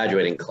of my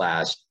graduating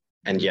class,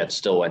 and yet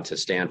still went to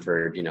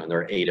Stanford. There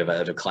were 8 of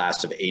us, a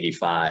class of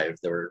 85.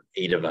 There were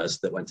 8 of us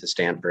that went to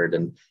Stanford,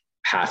 and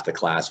half the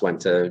class went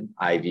to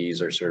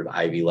Ivies or sort of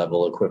Ivy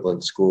level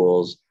equivalent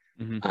schools.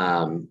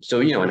 Mm-hmm.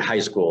 So, in high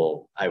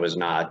school, I was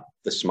not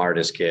the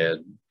smartest kid,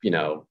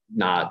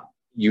 not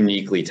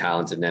uniquely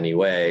talented in any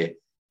way.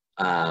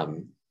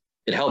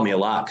 It helped me a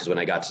lot because when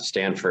I got to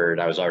Stanford,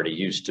 I was already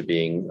used to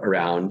being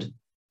around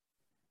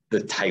the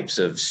types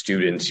of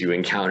students you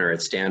encounter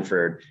at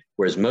Stanford,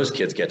 whereas most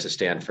kids get to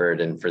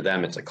Stanford and for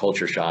them, it's a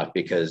culture shock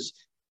because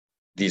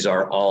these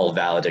are all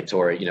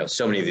valedictorian.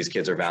 So many of these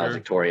kids are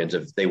valedictorians.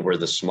 If they were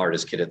the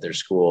smartest kid at their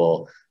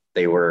school,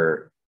 they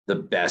were the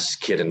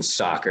best kid in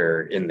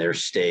soccer in their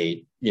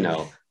state,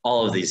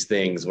 all of these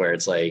things where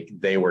it's like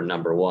they were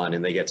number one,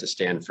 and they get to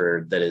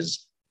Stanford that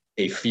is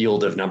a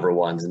field of number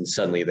ones, and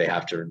suddenly they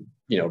have to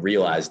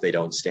realize they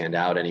don't stand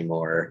out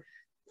anymore.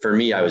 For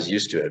me, I was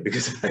used to it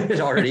because I had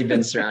already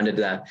been surrounded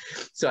to that.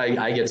 So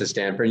I get to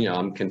Stanford,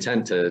 I'm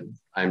content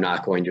I'm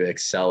not going to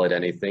excel at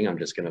anything. I'm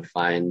just going to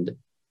find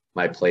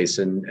my place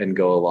and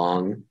go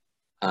along.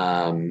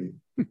 And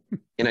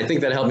I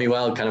think that helped me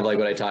well, kind of like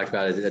what I talked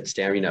about at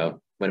Stanford,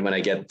 when I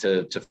get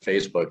to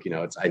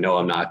Facebook, I know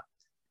I'm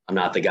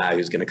not the guy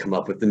who's going to come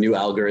up with the new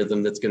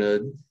algorithm that's going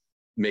to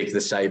make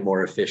the site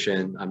more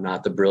efficient. I'm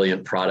not the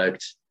brilliant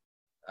product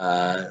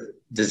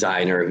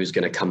designer who's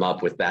going to come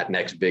up with that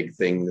next big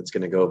thing that's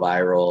going to go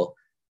viral.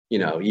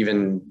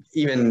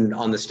 Even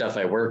on the stuff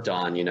I worked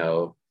on,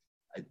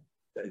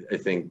 I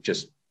think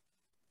just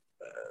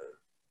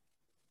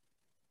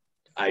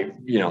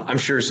I'm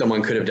sure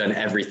someone could have done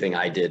everything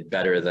I did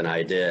better than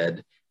I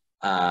did.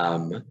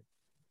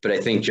 But I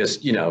think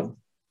just,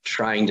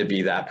 trying to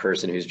be that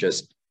person who's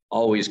just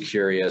always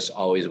curious,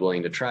 always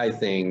willing to try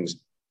things,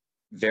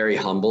 very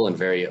humble and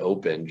very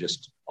open,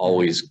 just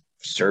always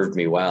served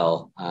me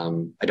well.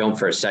 I don't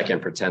for a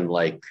second pretend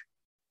like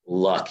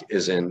luck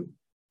isn't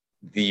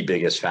the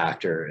biggest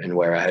factor in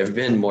where I've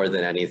been more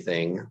than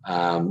anything.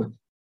 I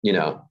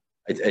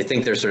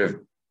think there's sort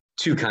of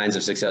 2 kinds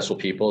of successful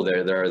people.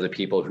 There are the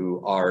people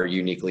who are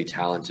uniquely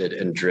talented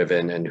and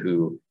driven and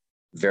who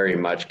very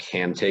much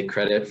can take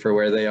credit for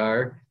where they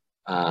are.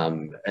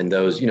 And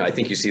those, I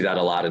think you see that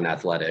a lot in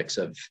athletics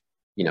of,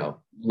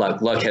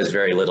 luck has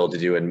very little to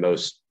do in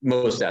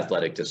most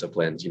athletic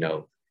disciplines.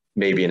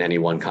 maybe in any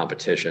one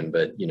competition,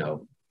 but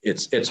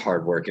it's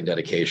hard work and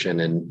dedication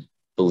and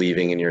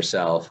believing in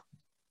yourself.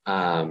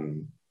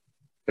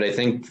 But I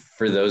think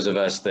for those of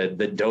us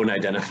that don't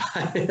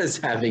identify as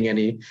having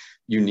any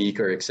unique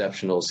or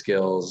exceptional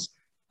skills,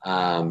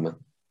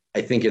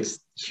 I think it's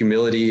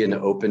humility and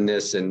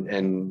openness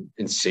and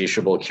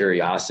insatiable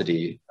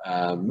curiosity,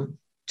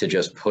 to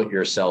just put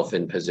yourself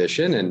in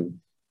position. And,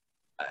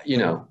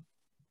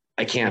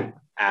 I can't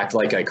act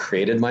like I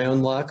created my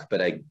own luck,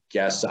 but I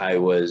guess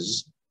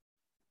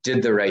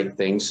did the right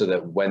thing so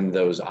that when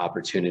those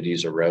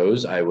opportunities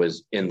arose, I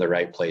was in the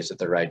right place at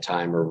the right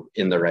time or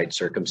in the right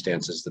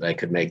circumstances that I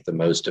could make the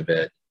most of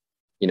it.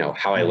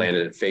 How I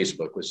landed at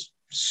Facebook was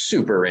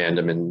super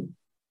random and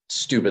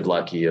stupid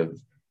lucky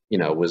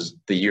was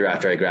the year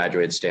after I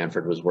graduated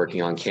Stanford, was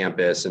working on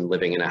campus and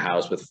living in a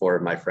house with 4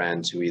 of my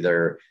friends who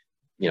either,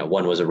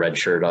 one was a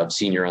redshirt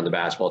senior on the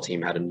basketball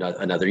team, had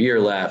another year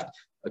left.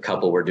 A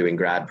couple were doing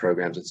grad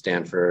programs at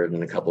Stanford,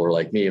 and a couple were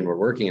like me and were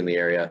working in the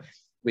area.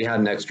 We had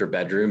an extra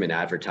bedroom and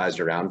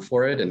advertised around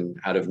for it. And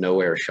out of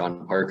nowhere,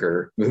 Sean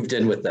Parker moved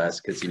in with us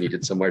because he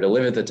needed somewhere to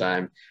live at the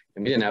time.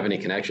 And we didn't have any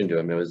connection to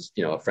him. It was,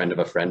 a friend of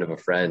a friend of a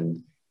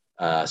friend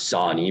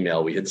saw an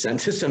email we had sent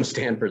to some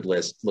Stanford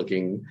list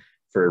looking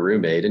for a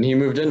roommate, and he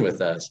moved in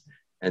with us.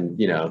 And,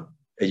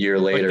 a year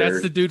later, like,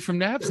 that's the dude from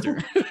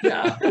Napster.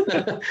 Yeah.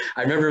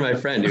 I remember my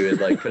friend who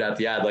had put out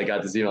the ad,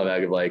 got this email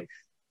back of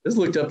just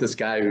looked up this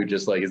guy who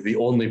just is the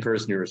only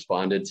person who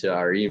responded to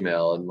our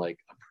email. And I'm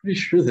pretty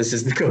sure this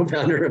is the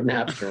co-founder of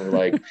Napster. And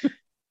we're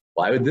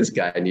why would this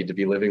guy need to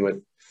be living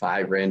with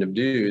 5 random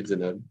dudes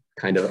in a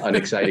kind of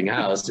unexciting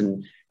house?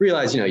 And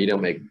realize, you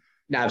don't make,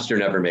 Napster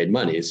never made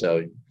money.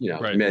 So,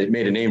 right. He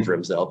made a name for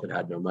himself and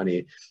had no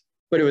money.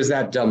 But it was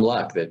that dumb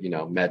luck that,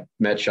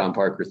 met Sean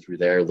Parker through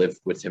there, lived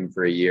with him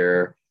for a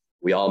year.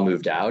 We all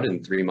moved out.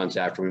 And 3 months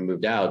after we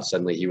moved out,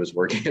 suddenly he was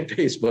working at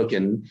Facebook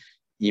and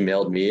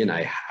emailed me, and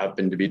I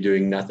happened to be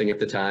doing nothing at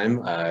the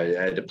time. I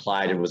had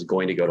applied and was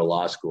going to go to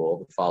law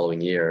school the following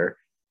year,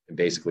 and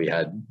basically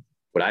had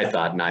what I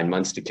thought 9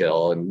 months to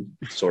kill, and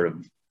sort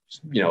of,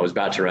 was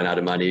about to run out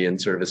of money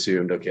and sort of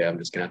assumed, okay, I'm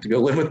just gonna have to go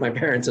live with my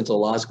parents until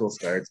law school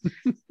starts.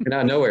 And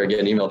out of nowhere, I get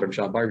an email from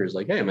Sean Parker. He's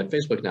like, hey, I'm at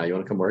Facebook now. You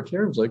want to come work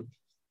here? I was like,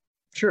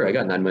 sure, I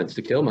got 9 months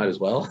to kill, might as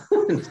well.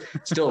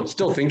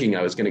 still thinking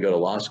I was going to go to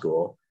law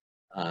school.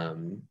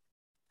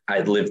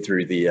 I'd lived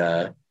through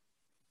the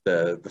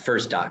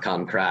first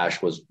dot-com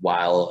crash was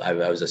while I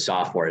was a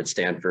sophomore at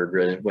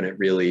Stanford when it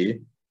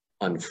really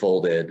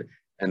unfolded,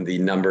 and the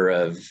number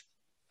of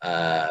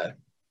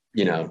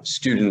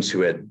students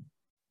who had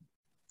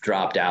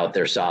dropped out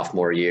their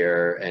sophomore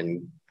year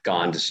and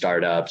gone to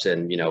startups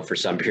and for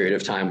some period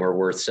of time were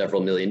worth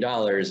several $1 million,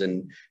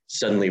 and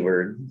suddenly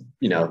we're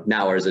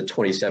now as a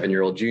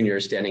 27-year-old junior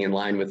standing in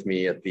line with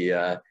me at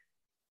the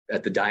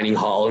dining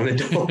hall in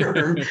the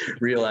dorm,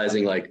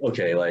 realizing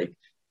okay,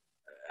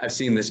 I've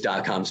seen this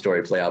dot-com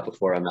story play out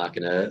before. I'm not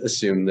going to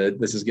assume that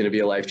this is going to be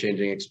a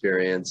life-changing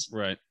experience.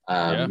 Right.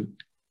 I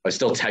was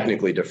still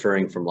technically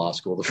deferring from law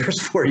school the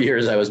first 4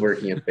 years I was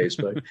working at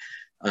Facebook.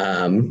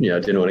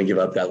 Didn't want to give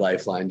up that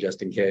lifeline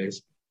just in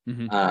case.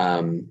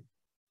 Mm-hmm.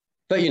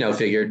 But,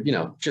 figured,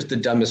 just the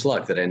dumbest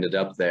luck that ended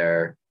up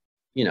there,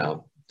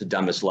 the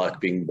dumbest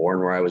luck being born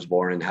where I was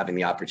born and having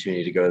the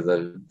opportunity to go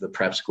to the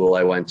prep school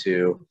I went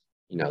to,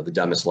 the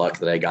dumbest luck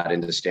that I got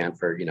into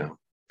Stanford,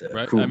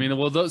 right. I mean,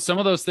 well, some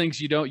of those things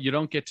you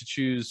don't get to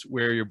choose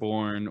where you're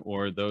born,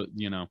 or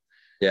you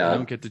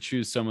don't get to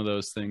choose some of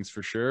those things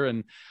for sure.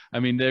 And I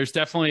mean, there's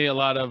definitely a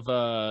lot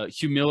of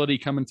humility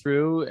coming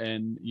through,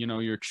 and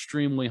you're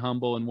extremely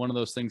humble. And one of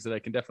those things that I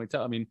can definitely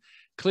tell, I mean,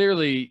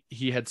 clearly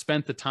he had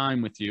spent the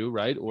time with you,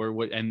 right?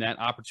 And that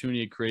opportunity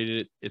had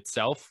created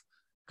itself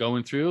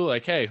going through,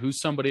 hey, who's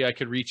somebody I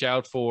could reach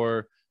out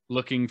for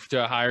looking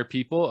to hire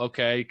people?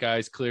 Okay,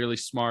 guys, clearly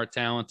smart,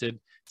 talented,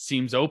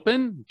 seems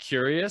open,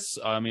 curious.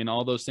 I mean,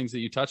 all those things that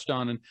you touched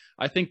on. And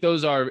I think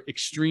those are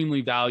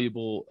extremely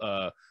valuable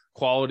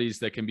qualities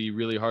that can be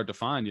really hard to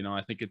find.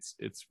 I think it's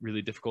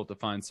really difficult to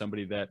find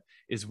somebody that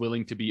is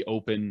willing to be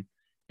open,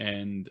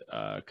 and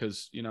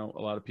because a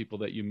lot of people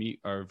that you meet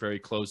are very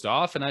closed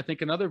off. And I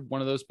think another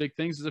one of those big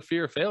things is a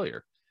fear of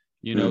failure.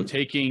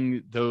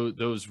 Taking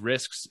those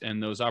risks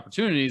and those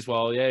opportunities.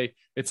 Well, yay,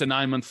 it's a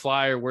 9-month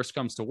flyer, worst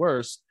comes to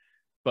worst.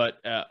 But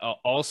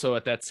also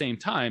at that same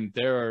time,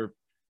 there are,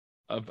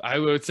 I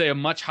would say, a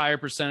much higher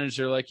percentage.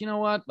 They're like, you know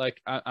what,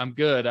 I'm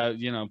good.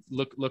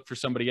 Look for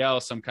somebody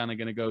else. I'm kind of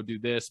going to go do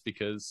this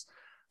because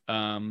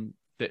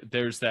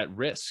there's that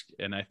risk.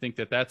 And I think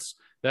that's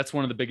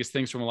one of the biggest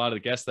things from a lot of the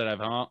guests that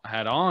I've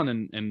had on,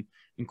 and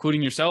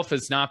including yourself,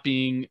 is not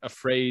being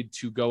afraid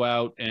to go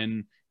out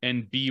and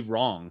be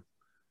wrong.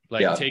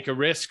 Take a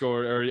risk,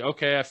 or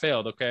okay, I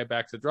failed. Okay,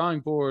 back to the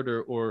drawing board,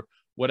 or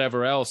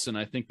whatever else. And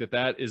I think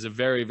that is a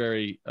very,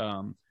 very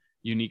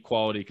unique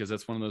quality, because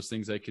that's one of those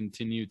things I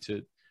continue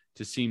to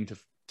seem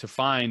to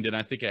find. And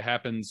I think it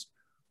happens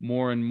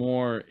more and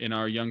more in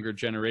our younger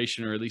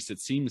generation, or at least it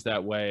seems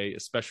that way,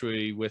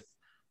 especially with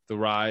the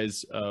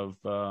rise of,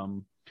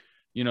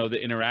 the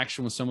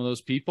interaction with some of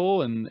those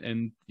people,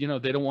 and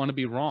they don't want to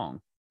be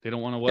wrong. They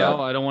don't want to, Yeah.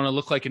 I don't want to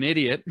look like an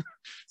idiot.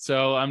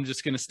 So I'm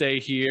just going to stay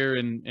here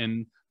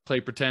and play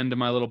pretend in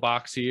my little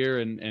box here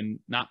and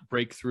not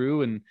break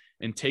through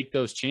and take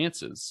those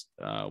chances,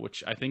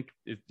 which I think,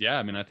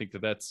 I think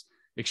that's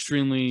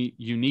extremely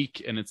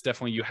unique. And it's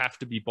definitely, you have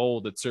to be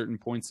bold at certain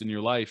points in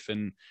your life.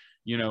 And,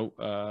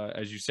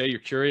 as you say, you're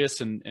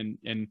curious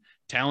and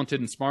talented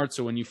and smart.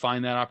 So when you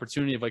find that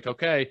opportunity of like,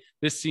 okay,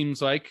 this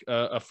seems like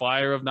a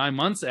flyer of 9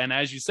 months. And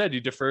as you said, you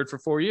deferred for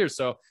 4 years.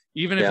 So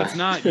even if it's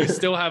not, you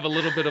still have a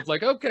little bit of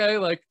like, okay,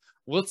 like,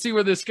 let's see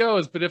where this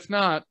goes. But if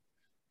not,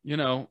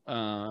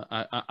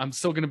 I'm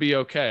still going to be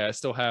okay. I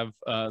still have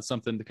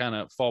something to kind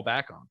of fall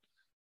back on.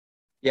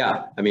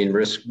 Yeah. I mean,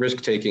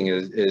 risk taking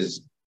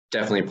is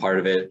definitely part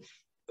of it.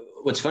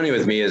 What's funny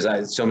with me is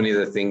so many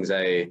of the things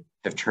I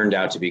have turned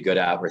out to be good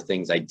at were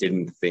things I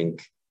didn't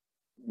think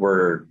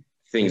were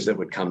things that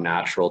would come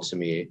natural to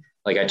me.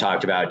 Like I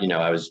talked about,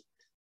 I was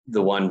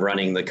the one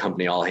running the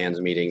company all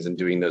hands meetings and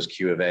doing those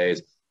Q of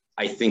A's.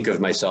 I think of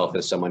myself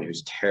as someone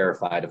who's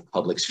terrified of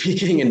public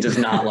speaking and does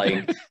not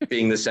like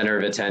being the center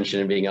of attention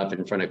and being up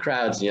in front of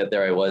crowds. And yet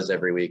there I was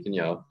every week. And,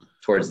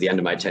 towards the end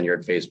of my tenure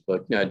at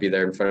Facebook, I'd be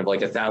there in front of like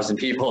 1,000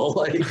 people,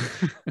 like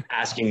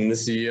asking the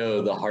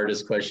CEO the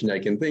hardest question I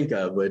can think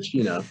of, which,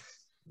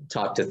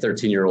 talk to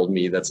 13-year-old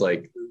me. That's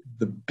like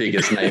the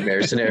biggest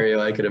nightmare scenario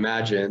I could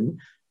imagine.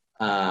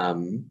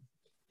 And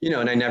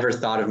I never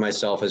thought of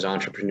myself as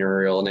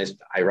entrepreneurial. And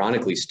I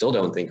ironically still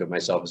don't think of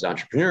myself as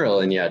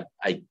entrepreneurial. And yet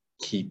I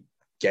keep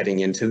getting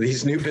into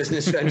these new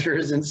business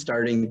ventures and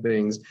starting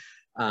things.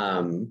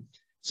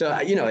 So,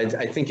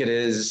 I think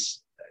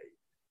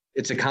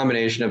it's a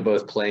combination of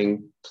both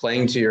playing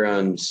to your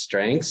own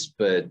strengths,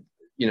 but,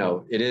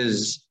 it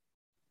is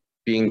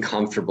being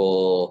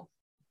comfortable,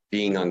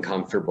 being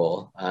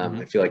uncomfortable.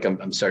 I feel like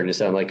I'm starting to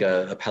sound like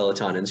a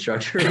Peloton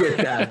instructor with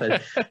that,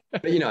 but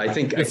I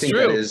think true.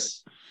 That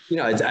is,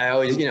 I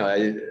always,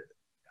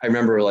 I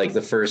remember like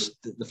the first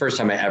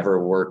time I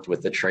ever worked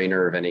with a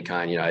trainer of any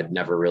kind, I'd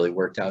never really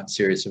worked out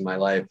serious in my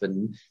life,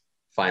 and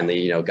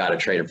finally, got a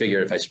trainer.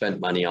 Figured if I spent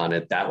money on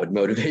it, that would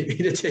motivate me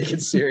to take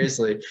it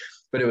seriously.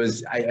 But it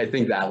was, I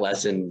think that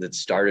lesson that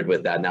started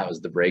with that, and that was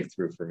the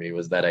breakthrough for me,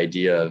 was that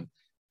idea of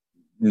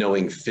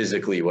knowing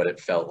physically what it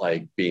felt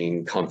like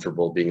being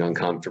comfortable, being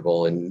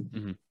uncomfortable,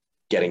 and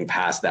getting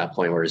past that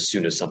point where as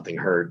soon as something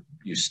hurt,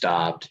 you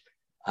stopped.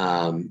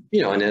 And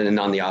then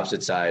on the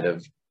opposite side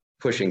of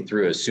pushing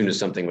through, as soon as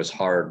something was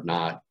hard,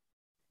 not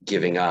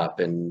giving up.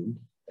 And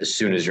as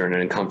soon as you're in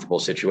an uncomfortable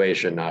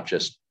situation, not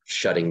just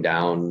shutting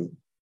down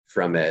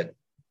from it.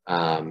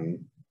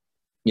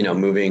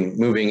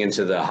 Moving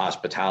into the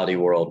hospitality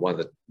world, one of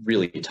the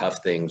really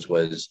tough things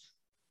was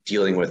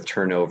dealing with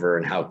turnover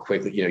and how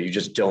quickly, you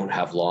just don't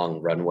have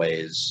long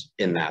runways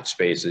in that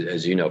space,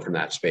 as from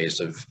that space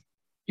of,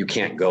 you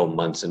can't go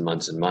months and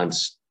months and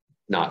months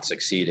not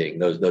succeeding.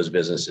 Those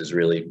businesses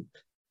really,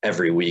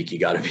 every week you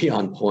got to be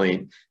on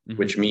point,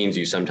 which means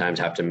you sometimes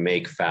have to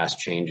make fast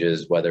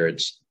changes, whether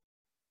it's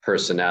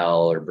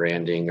personnel or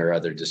branding or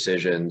other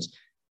decisions,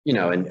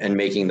 and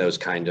making those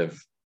kind of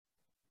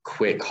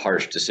quick,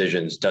 harsh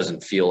decisions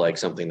doesn't feel like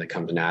something that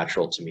comes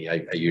natural to me.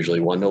 I usually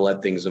want to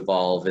let things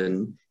evolve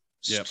and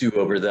stew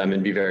over them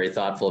and be very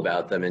thoughtful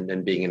about them,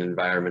 and being in an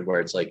environment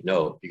where it's like,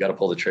 no, you got to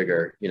pull the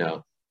trigger.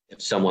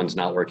 If someone's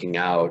not working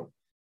out,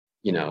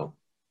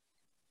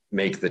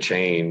 make the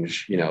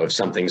change. If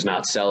something's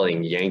not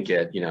selling, yank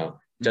it.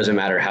 Doesn't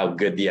matter how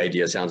good the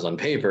idea sounds on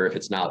paper. If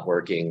it's not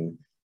working,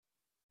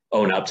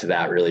 own up to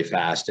that really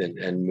fast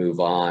and move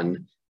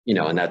on.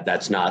 And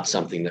that's not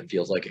something that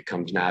feels like it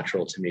comes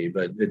natural to me,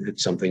 but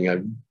it's something I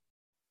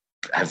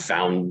have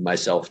found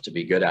myself to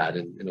be good at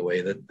in a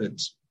way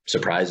that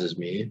surprises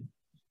me.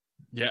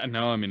 Yeah,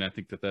 no, I mean, I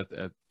think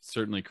that's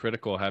certainly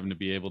critical, having to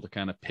be able to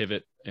kind of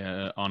pivot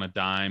on a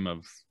dime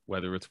of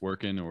whether it's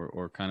working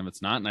or kind of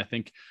it's not. And I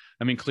think,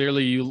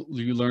 clearly you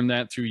learned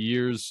that through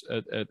years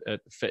at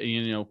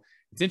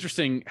it's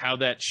interesting how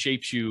that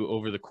shapes you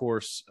over the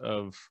course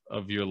of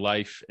your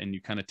life, and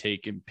you kind of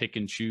take and pick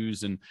and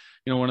choose. And,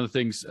 one of the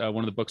things,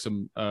 one of the books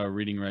I'm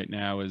reading right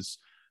now is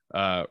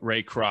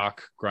Ray Kroc,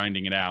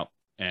 Grinding It Out.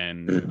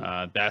 And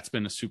that's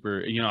been a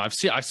super,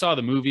 I saw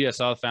the movie, I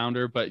saw The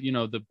Founder, but,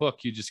 the book,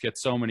 you just get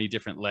so many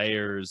different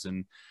layers.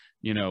 And,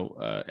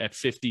 at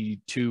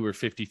 52 or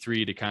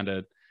 53 to kind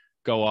of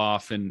go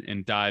off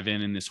and dive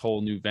in this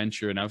whole new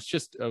venture. And it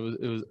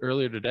was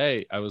earlier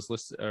today, I was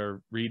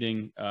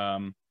reading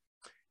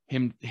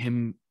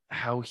him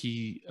how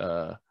he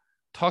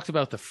talked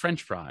about the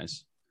French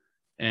fries,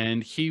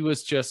 and he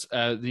was just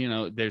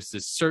there's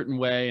this certain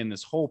way and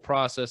this whole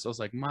process. I was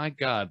like, my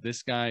God,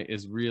 this guy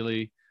is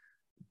really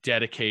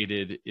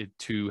dedicated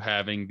to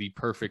having the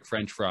perfect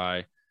French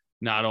fry,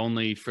 not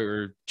only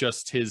for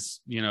just his,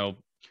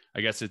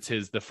 I guess it's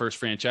the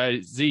first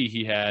franchisee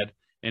he had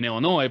in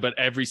Illinois, but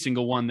every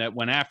single one that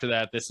went after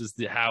that, this is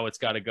how it's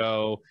got to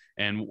go.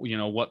 And,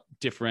 what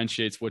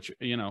differentiates which,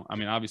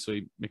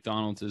 obviously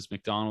McDonald's is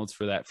McDonald's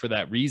for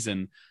that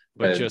reason,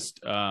 but just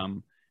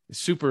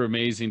super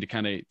amazing to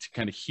kind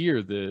of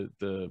hear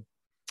the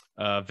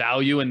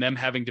value in them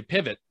having to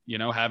pivot,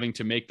 having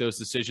to make those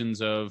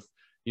decisions of,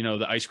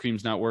 the ice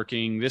cream's not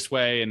working this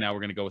way, and now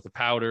we're going to go with the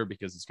powder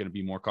because it's going to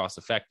be more cost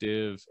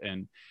effective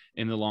and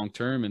in the long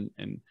term.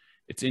 And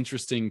it's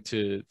interesting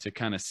to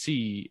kind of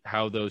see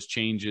how those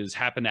changes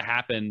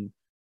happen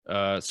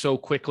so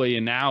quickly.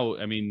 And now,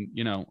 I mean,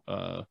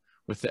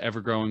 with the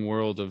ever growing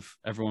world of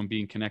everyone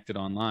being connected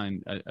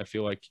online, I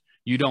feel like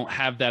you don't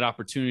have that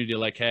opportunity to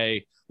like,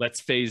 hey, let's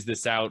phase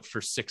this out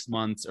for 6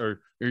 months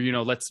or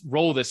let's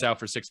roll this out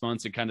for 6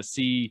 months and kind of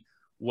see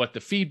what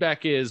the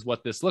feedback is,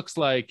 what this looks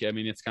like. I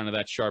mean, it's kind of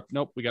that sharp,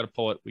 nope, we got to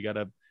pull it. We got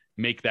to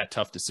make that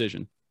tough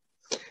decision.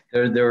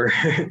 There were,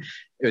 it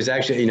was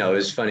actually, it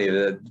was funny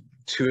that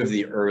two of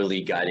the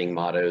early guiding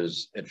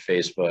mottos at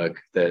Facebook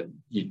that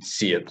you'd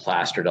see it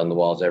plastered on the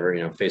walls ever,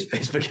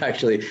 Facebook,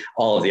 actually,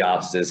 all of the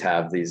offices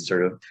have these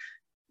sort of,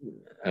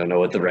 I don't know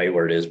what the right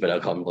word is, but I'll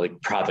call them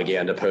like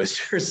propaganda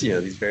posters,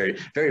 these very,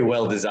 very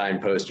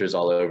well-designed posters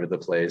all over the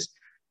place.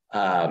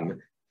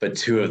 But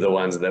two of the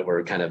ones that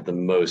were kind of the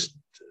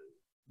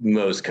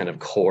most kind of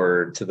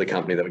core to the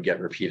company that would get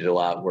repeated a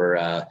lot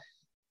were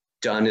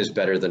done is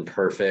better than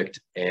perfect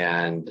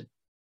and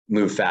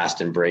move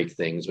fast and break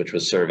things, which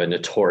was sort of a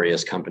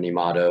notorious company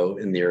motto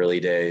in the early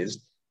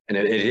days. And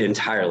it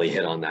entirely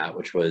hit on that,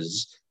 which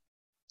was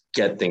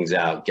get things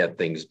out, get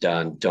things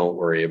done. Don't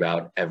worry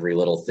about every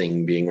little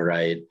thing being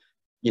right.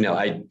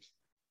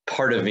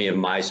 Part of me of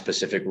my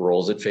specific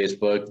roles at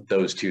Facebook,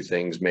 those two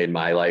things made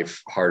my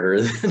life harder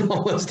than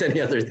almost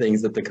any other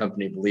things that the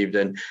company believed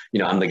in.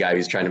 I'm the guy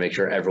who's trying to make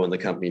sure everyone in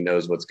the company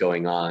knows what's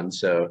going on.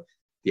 So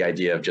the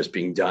idea of just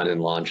being done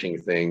and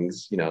launching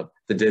things,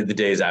 the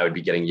days I would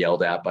be getting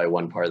yelled at by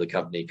one part of the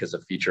company because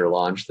of feature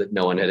launch that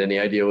no one had any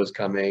idea was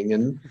coming.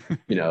 And,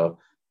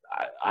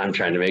 I'm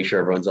trying to make sure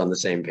everyone's on the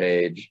same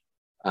page.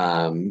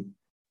 And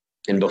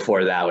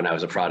before that, when I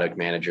was a product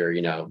manager,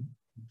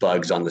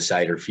 bugs on the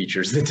site or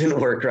features that didn't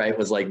work right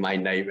was like my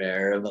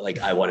nightmare. But like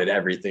I wanted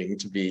everything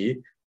to be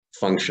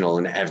functional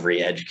and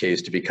every edge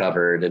case to be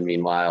covered. And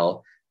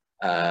meanwhile,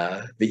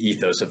 the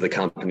ethos of the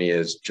company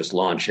is just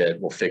launch it.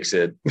 We'll fix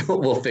it.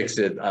 We'll fix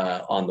it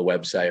on the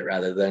website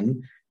rather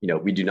than,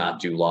 we do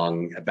not do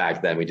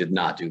back then we did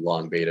not do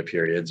long beta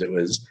periods. It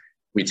was,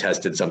 we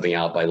tested something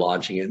out by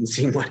launching it and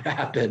seeing what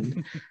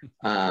happened.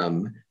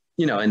 And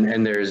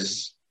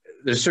there's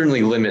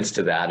certainly limits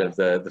to that of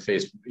the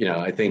face,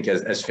 I think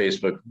as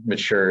Facebook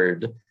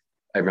matured,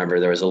 I remember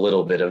there was a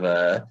little bit of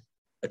a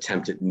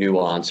attempt at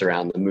nuance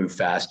around the move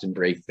fast and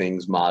break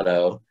things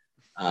motto.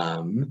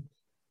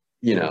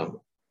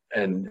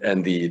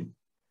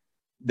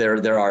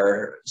 There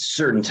are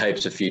certain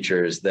types of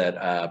features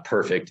that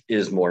perfect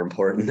is more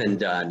important than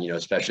done,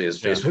 especially as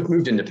Facebook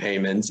moved into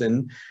payments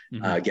and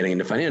getting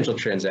into financial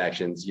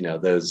transactions,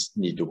 those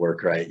need to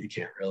work right. You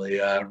can't really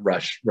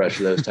rush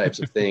those types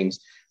of things.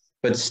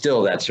 But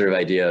still, that sort of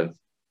idea of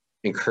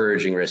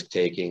encouraging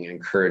risk-taking,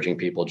 encouraging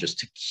people just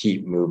to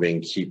keep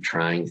moving, keep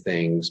trying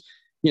things.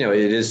 It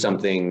is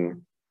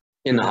something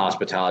in the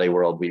hospitality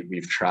world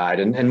we've tried.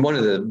 And one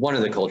of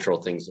the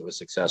cultural things that was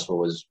successful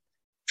was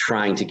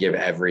trying to give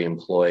every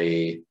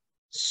employee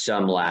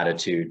some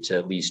latitude to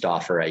at least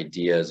offer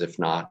ideas, if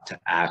not to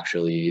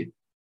actually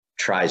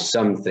try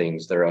some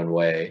things their own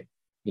way.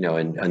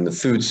 And the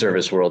food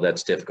service world,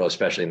 that's difficult,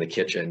 especially in the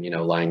kitchen,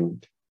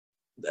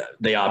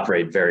 they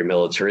operate very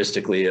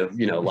militaristically of,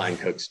 line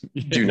cooks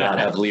do not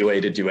have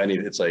leeway to do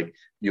anything. It's like,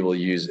 you will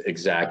use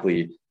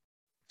exactly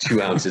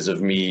 2 ounces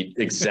of meat,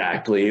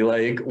 exactly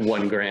like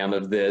 1 gram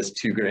of this,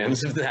 2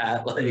 grams of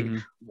that, like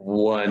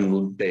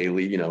one bay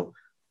leaf,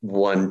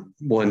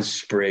 one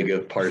sprig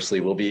of parsley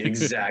will be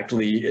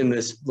exactly in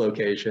this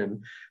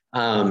location.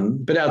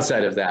 But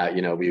outside of that,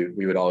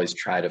 we would always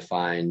try to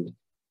find,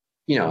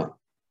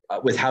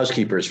 with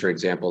housekeepers, for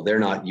example, they're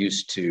not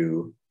used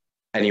to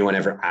anyone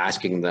ever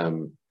asking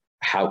them,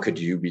 how could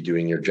you be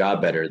doing your job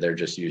better? They're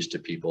just used to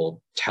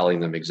people telling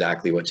them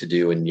exactly what to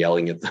do and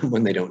yelling at them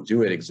when they don't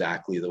do it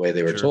exactly the way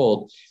they were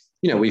told.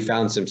 We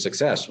found some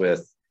success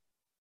with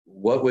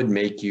what would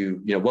make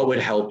you, what would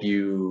help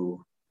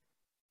you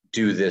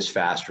do this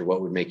faster?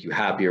 What would make you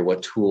happier?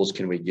 What tools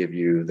can we give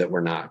you that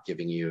we're not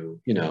giving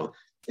you? And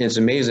it's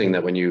amazing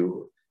that when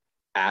you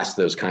ask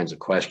those kinds of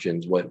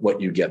questions, what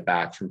you get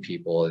back from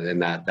people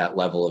and that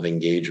level of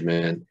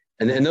engagement.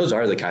 And those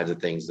are the kinds of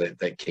things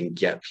that can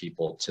get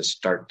people to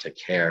start to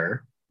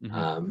care.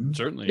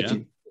 Certainly,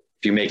 if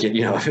you make it,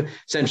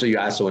 essentially you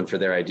ask someone for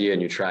their idea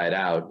and you try it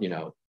out,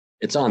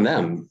 it's on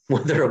them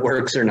whether it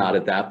works or not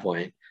at that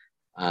point.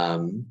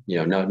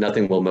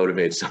 Nothing will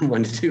motivate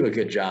someone to do a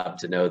good job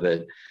to know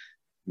that,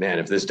 man,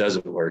 if this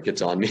doesn't work,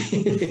 it's on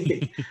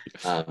me.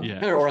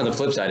 Or on the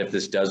flip side, if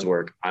this does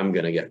work, I'm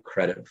going to get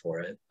credit for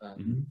it.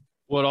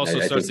 Well, it also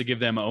starts to give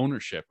them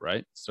ownership,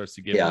 right? It starts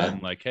to give them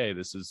like, hey,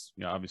 this is,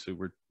 obviously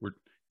we're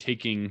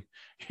taking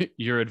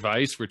your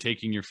advice, we're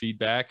taking your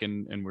feedback,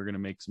 and we're going to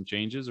make some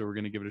changes, or we're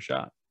going to give it a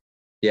shot.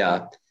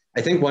 Yeah.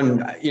 I think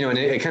and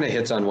it kind of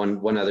hits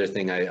on one other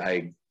thing.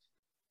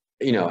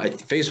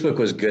 Facebook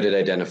was good at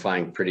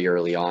identifying pretty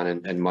early on,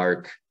 and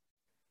Mark,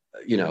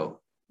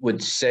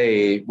 would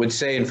say,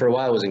 and for a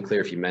while it wasn't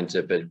clear if he meant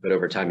it, but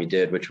over time he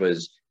did, which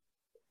was,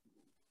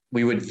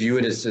 we would view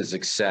it as a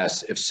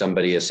success if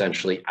somebody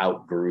essentially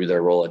outgrew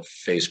their role at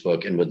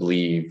Facebook and would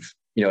leave.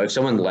 You know, if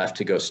someone left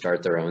to go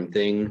start their own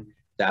thing,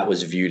 that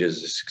was viewed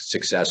as a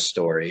success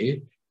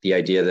story. The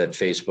idea that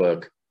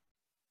Facebook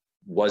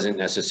wasn't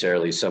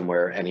necessarily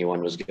somewhere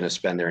anyone was going to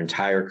spend their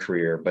entire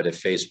career, but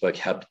if Facebook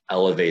helped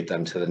elevate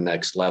them to the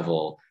next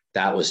level,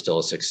 that was still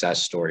a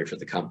success story for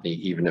the company,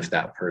 even if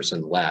that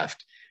person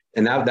left.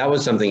 And that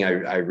was something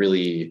I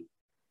really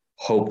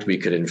hoped we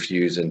could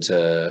infuse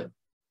into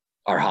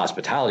our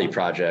hospitality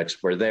projects,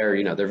 where there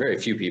are very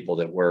few people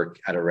that work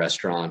at a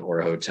restaurant or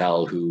a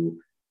hotel who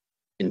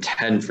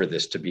intend for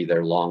this to be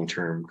their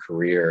long-term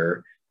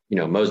career. You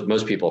know,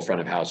 most people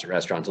front of house at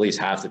restaurants, at least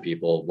half the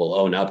people, will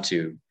own up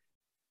to,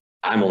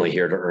 I'm only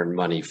here to earn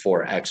money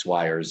for X,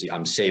 Y, or Z.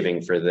 I'm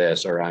saving for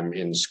this, or I'm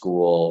in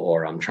school,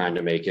 or I'm trying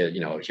to make it,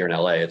 here in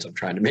LA, I'm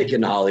trying to make it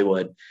in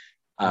Hollywood.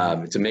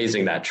 It's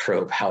amazing, that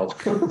trope, how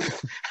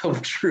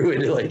true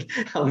it is, like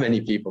how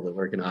many people that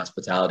work in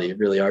hospitality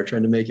really are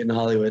trying to make it in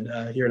Hollywood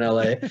here in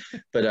LA.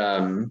 But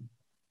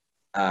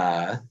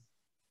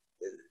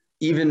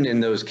even in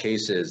those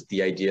cases,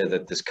 the idea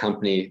that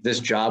this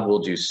job will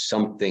do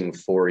something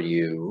for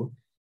you,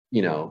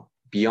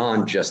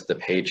 beyond just the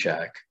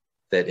paycheck,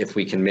 that if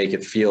we can make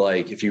it feel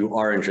like, if you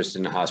are interested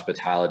in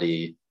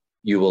hospitality,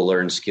 you will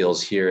learn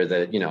skills here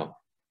that,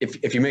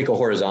 if you make a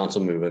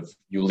horizontal move, if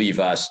you leave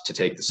us to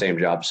take the same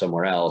job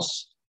somewhere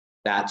else,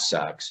 that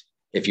sucks.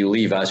 If you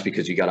leave us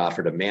because you got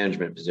offered a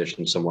management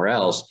position somewhere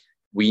else,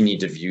 we need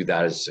to view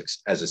that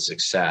as a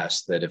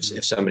success. That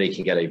if somebody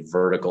can get a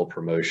vertical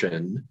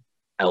promotion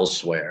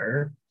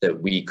elsewhere that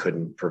we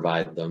couldn't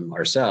provide them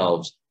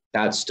ourselves,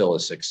 that's still a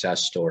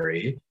success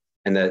story.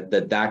 And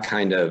that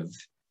kind of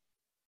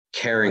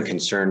care and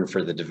concern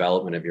for the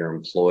development of your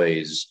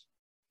employees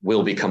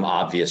will become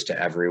obvious to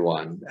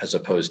everyone, as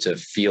opposed to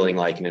feeling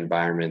like an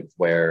environment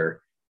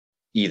where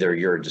either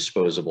you're a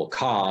disposable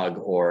cog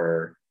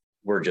or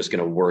we're just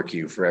going to work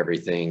you for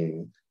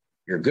everything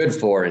you're good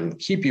for and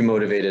keep you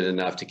motivated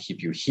enough to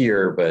keep you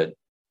here, but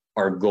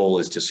our goal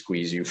is to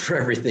squeeze you for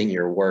everything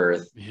you're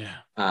worth. Yeah.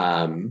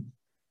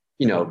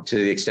 To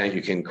the extent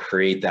you can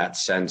create that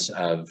sense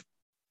of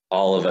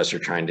all of us are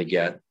trying to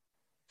get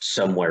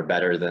somewhere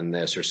better than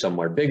this or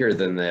somewhere bigger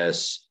than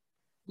this,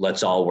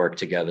 let's all work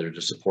together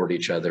to support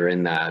each other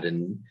in that.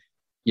 And,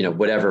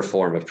 whatever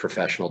form of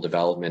professional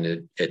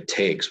development it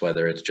takes,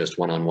 whether it's just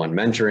one-on-one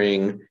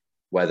mentoring,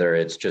 whether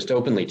it's just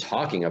openly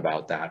talking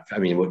about that. I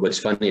mean, what's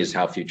funny is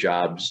how few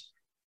jobs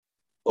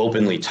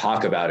openly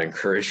talk about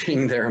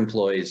encouraging their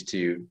employees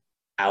to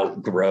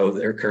outgrow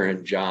their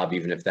current job,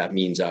 even if that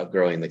means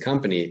outgrowing the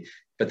company.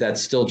 But that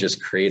still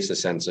just creates a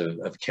sense of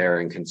care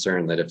and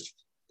concern that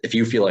if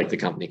you feel like the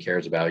company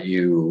cares about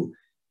you,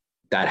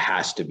 that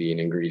has to be an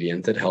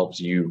ingredient that helps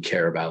you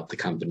care about the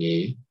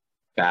company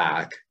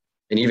back.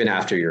 And even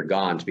after you're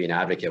gone, to be an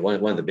advocate,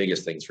 one of the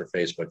biggest things for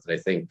Facebook that I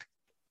think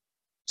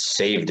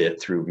saved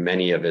it through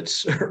many of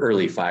its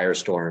early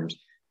firestorms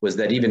was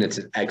that even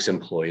its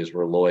ex-employees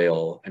were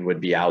loyal and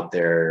would be out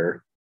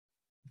there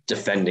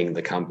defending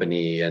the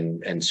company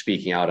and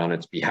speaking out on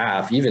its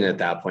behalf, even at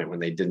that point when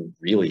they didn't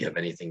really have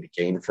anything to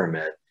gain from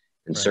it,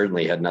 and Right.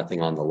 certainly had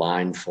nothing on the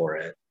line for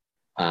it.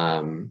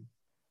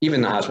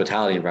 Even the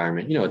hospitality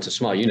environment, it's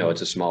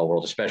a small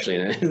world, especially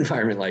in an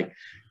environment like,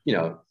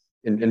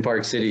 in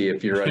Park City,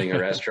 if you're running a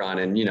restaurant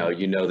and,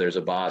 there's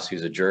a boss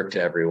who's a jerk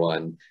to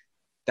everyone,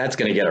 that's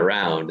going to get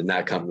around and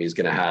that company is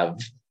going to have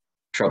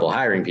trouble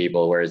hiring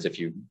people. Whereas if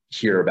you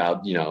hear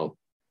about,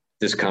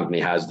 this company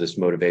has this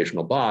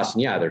motivational boss,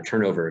 and yeah, their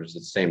turnover is the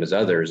same as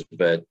others,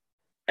 but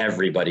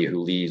everybody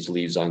who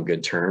leaves on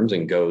good terms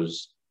and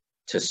goes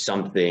to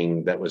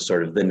something that was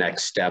sort of the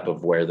next step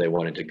of where they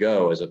wanted to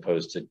go, as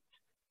opposed to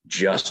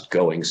just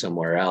going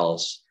somewhere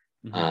else.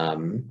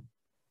 Mm-hmm.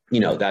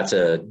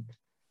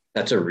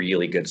 That's a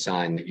really good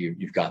sign that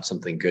you've got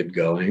something good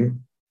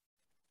going.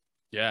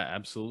 Yeah,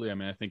 absolutely. I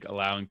mean, I think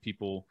allowing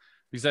people,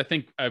 because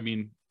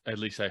at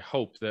least I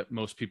hope that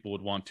most people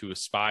would want to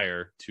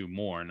aspire to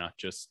more, not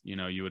just,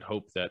 you would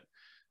hope that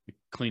the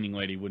cleaning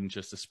lady wouldn't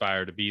just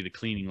aspire to be the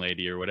cleaning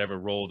lady or whatever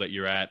role that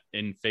you're at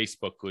in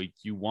Facebook. Like,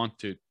 you want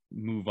to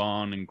move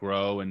on and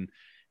grow and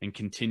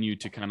continue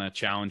to kind of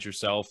challenge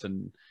yourself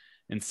and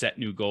set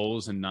new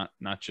goals and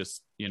not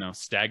just,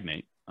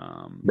 stagnate.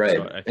 Right.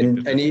 So I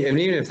think and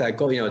even if that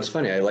goal, it's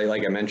funny.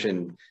 Like I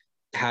mentioned,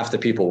 half the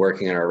people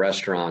working in our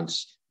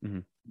restaurants mm-hmm.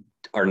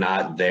 are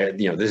not there.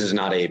 This is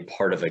not a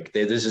part of it.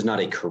 This is not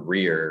a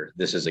career.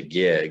 This is a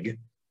gig.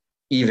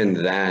 Even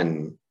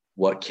then,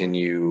 what can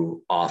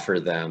you offer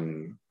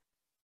them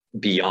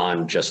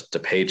beyond just the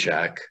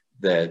paycheck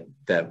that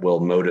will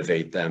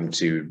motivate them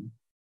to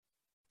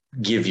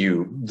give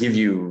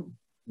you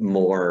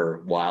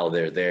more while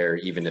they're there,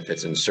 even if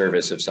it's in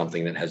service of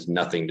something that has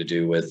nothing to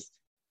do with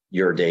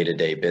your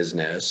day-to-day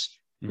business.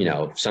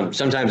 Mm-hmm.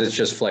 Sometimes it's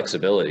just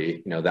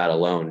flexibility, that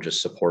alone,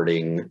 just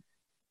supporting,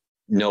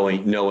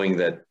 knowing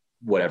that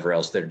whatever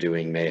else they're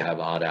doing may have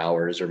odd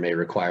hours or may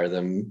require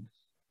them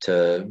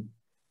to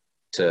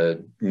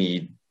to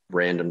need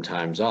random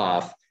times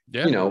off,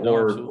 Yeah, no,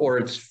 or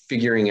it's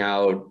figuring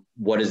out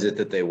what is it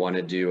that they want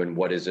to do and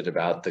what is it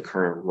about the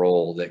current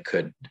role that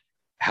could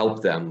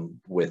help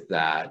them with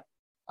that,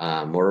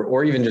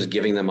 or even just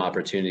giving them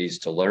opportunities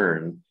to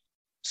learn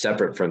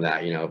separate from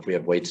that. If we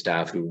have wait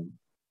staff who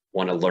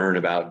want to learn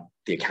about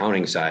the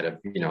accounting side of,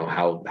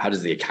 how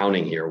does the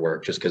accounting here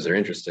work, just because they're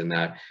interested in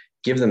that,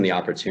 give them the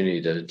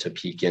opportunity to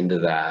peek into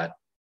that.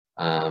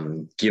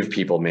 Give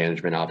people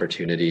management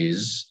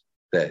opportunities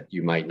that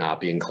you might not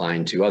be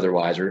inclined to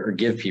otherwise, or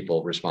give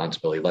people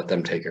responsibility, let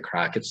them take a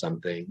crack at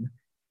something,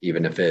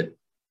 even if it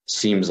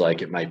seems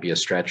like it might be a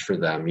stretch for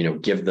them,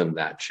 give them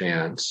that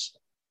chance,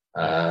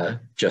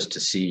 just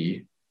to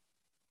see.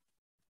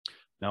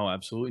 No,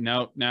 absolutely.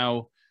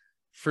 Now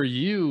for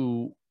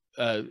you,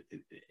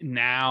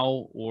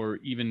 now, or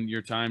even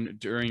your time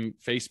during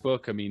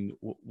Facebook, I mean,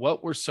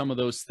 what were some of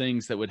those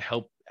things that would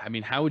help? I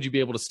mean, how would you be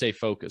able to stay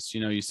focused?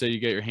 You say you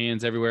get your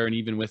hands everywhere, and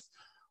even with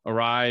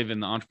Arrive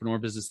and the entrepreneur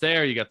business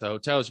there, you got the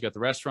hotels, you got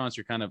the restaurants,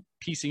 you're kind of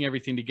piecing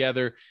everything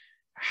together.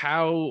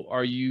 How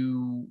are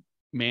you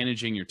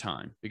managing your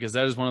time? Because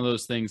that is one of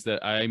those things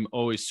that I'm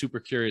always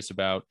super curious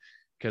about,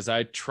 because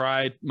I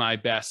tried my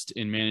best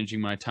in managing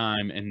my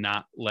time and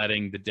not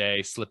letting the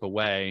day slip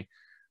away.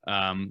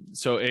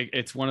 So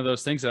it's one of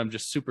those things that I'm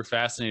just super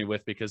fascinated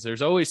with, because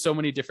there's always so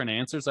many different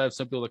answers. I have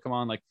some people that come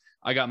on, like,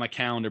 I got my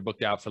calendar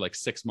booked out for like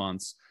 6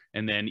 months,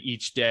 and then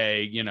each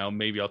day,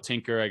 maybe I'll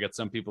tinker. I got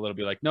some people that'll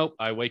be like, nope,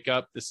 I wake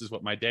up, this is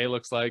what my day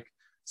looks like.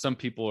 Some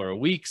people are a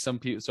week, some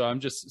people. So I'm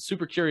just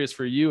super curious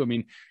for you. I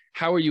mean,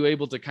 how are you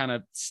able to kind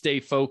of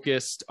stay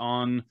focused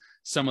on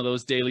some of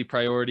those daily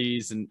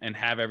priorities and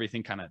have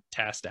everything kind of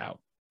tasked out?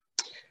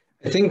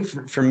 I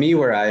think for me,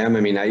 where I am,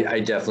 I mean,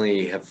 I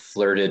definitely have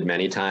flirted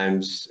many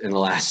times in the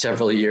last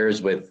several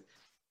years with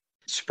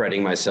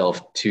spreading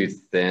myself too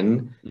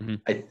thin. Mm-hmm.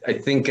 I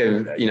think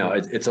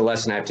it's a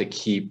lesson I have to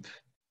keep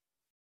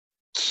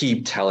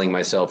telling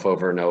myself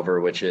over and over,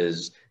 which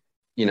is,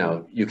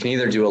 you can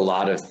either do a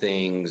lot of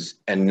things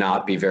and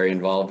not be very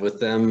involved with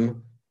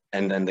them,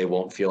 and then they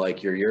won't feel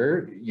like you're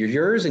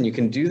yours, and you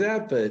can do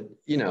that, but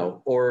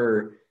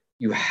or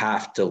you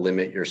have to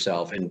limit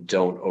yourself and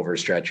don't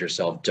overstretch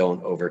yourself,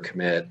 don't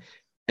overcommit.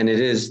 And it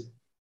is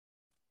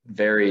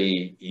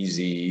very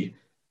easy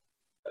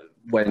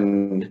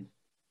when,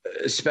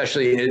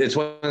 especially, it's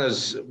one of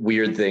those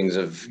weird things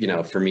of,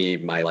 for me,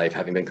 my life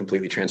having been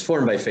completely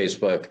transformed by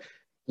Facebook,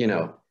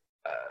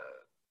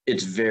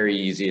 it's very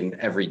easy, and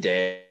every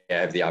day I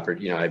have the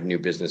opportunity, I have new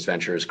business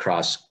ventures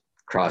cross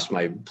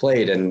my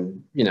plate,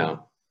 and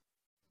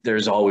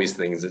there's always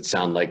things that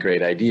sound like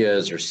great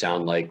ideas or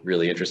sound like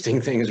really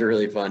interesting things or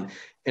really fun.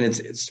 And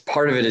it's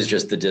part of it is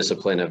just the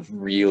discipline of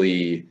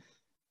really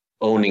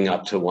owning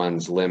up to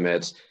one's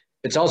limits.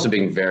 It's also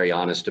being very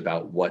honest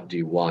about what do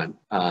you want.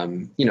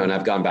 And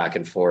I've gone back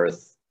and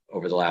forth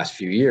over the last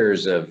few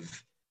years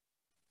of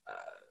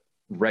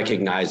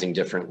recognizing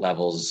different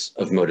levels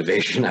of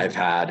motivation I've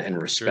had, and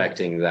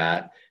respecting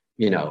that,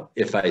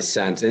 if I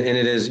sense, and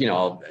it is,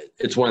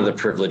 it's one of the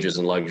privileges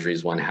and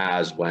luxuries one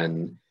has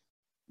when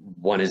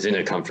one is in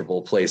a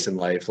comfortable place in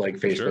life, like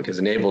Facebook has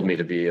enabled me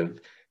to be,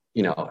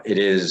 it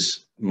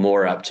is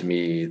more up to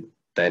me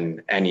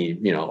than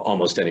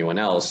almost anyone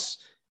else.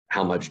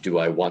 How much do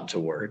I want to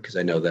work? Because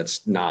I know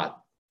that's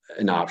not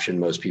an option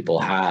most people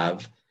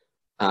have.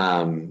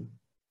 But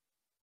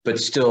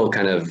still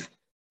kind of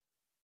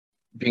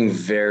being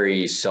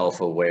very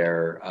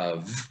self-aware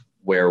of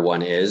where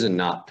one is, and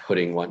not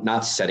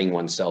setting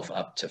oneself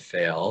up to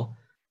fail.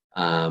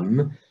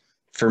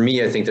 For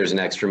me, I think there's an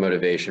extra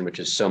motivation, which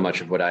is so much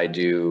of what I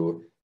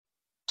do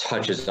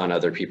touches on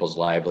other people's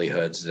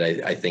livelihoods,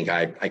 that I think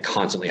I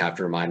constantly have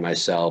to remind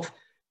myself,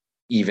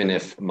 even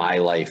if my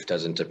life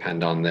doesn't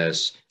depend on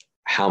this,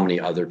 how many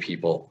other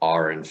people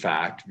are in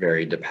fact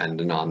very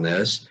dependent on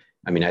this.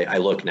 I mean, I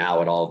look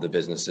now at all of the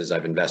businesses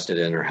I've invested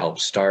in or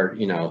helped start,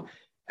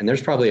 and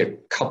there's probably a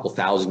couple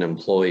thousand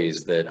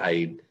employees that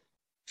I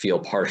feel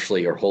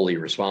partially or wholly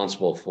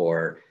responsible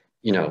for.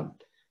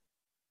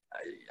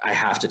 I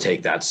have to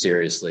take that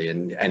seriously.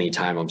 And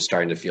anytime I'm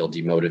starting to feel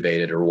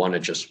demotivated or want to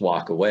just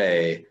walk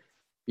away,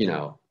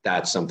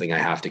 that's something I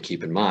have to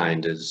keep in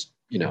mind is,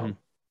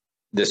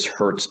 this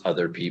hurts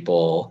other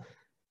people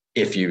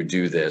if you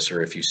do this,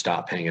 or if you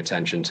stop paying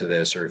attention to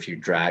this, or if you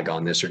drag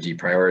on this or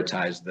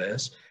deprioritize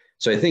this.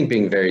 So I think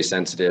being very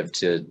sensitive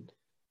to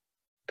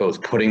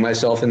both putting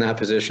myself in that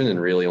position and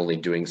really only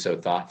doing so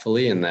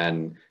thoughtfully, and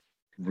then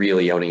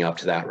really owning up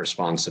to that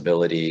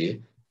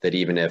responsibility, that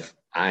even if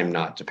I'm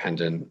not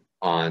dependent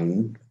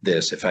on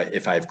this,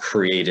 if I've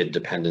created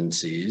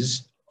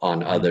dependencies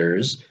on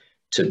others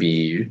to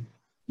be,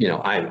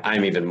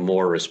 I'm even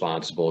more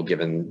responsible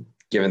given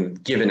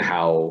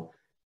how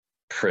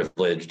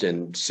privileged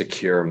and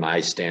secure my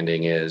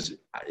standing is.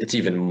 It's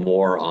even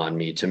more on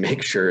me to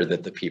make sure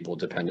that the people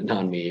dependent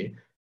on me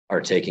are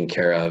taken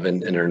care of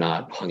and are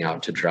not hung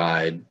out to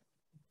dry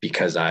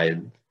because I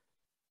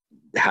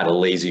had a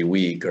lazy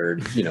week, or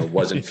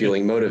wasn't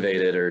feeling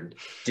motivated, or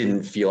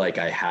didn't feel like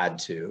I had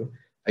to.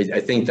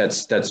 I think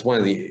that's one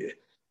of the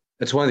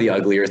That's one of the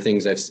uglier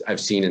things I've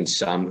seen in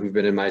some who've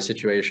been in my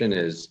situation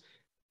is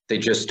they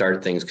just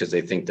start things because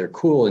they think they're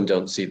cool and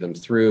don't see them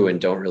through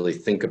and don't really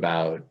think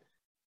about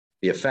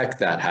the effect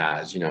that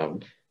has.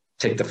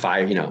 Take the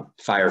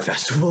fire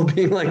festival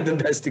being like the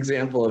best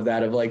example of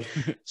that, of like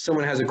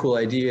someone has a cool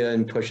idea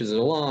and pushes it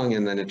along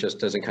and then it just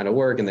doesn't kind of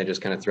work and they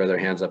just kind of throw their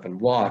hands up and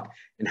walk,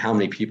 and how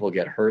many people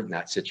get hurt in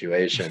that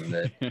situation.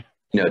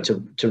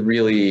 That to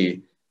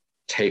really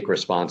take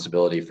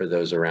responsibility for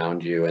those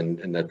around you,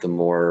 and that the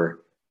more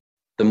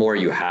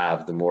you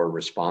have, the more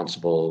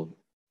responsible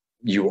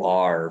you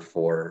are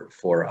for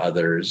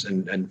others,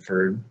 and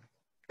for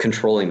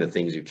controlling the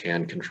things you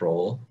can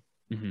control.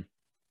 Mm-hmm.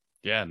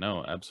 Yeah,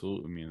 no,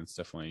 absolutely. I mean, it's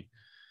definitely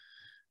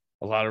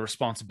a lot of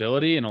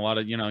responsibility and a lot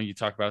of, you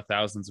talk about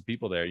thousands of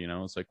people there.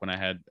 It's like when I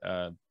had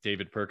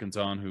David Perkins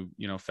on, who,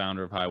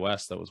 founder of High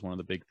West, that was one of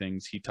the big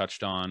things he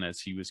touched on as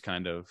he was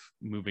kind of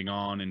moving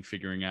on and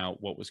figuring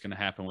out what was going to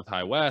happen with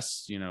High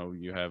West.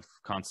 You have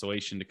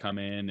Constellation to come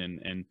in,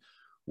 and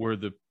we're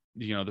the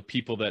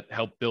people that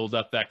help build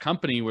up that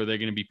company, where they're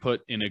going to be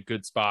put in a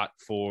good spot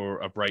for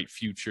a bright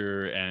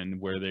future,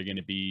 and where they're going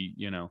to be,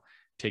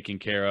 taken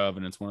care of.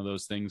 And it's one of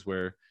those things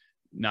where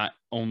not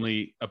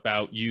only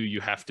about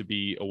you have to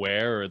be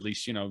aware, or at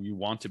least, you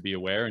want to be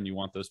aware, and you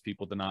want those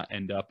people to not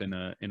end up in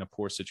a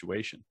poor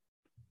situation.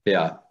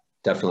 Yeah,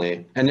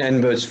 definitely.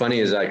 And what's funny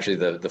is actually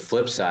the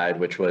flip side,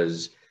 which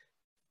was,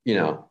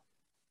 a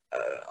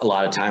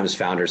lot of times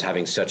founders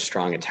having such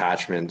strong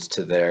attachments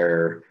to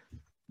their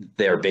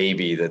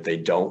baby that they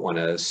don't want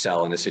to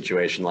sell in a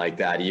situation like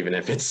that, even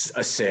if it's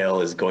a sale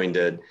is going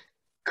to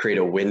create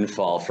a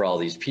windfall for all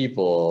these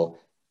people,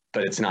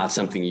 but it's not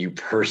something you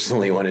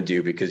personally want to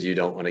do because you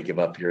don't want to give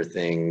up your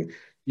thing.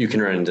 You can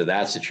run into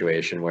that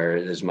situation where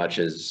as much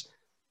as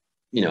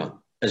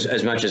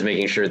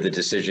making sure the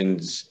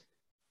decisions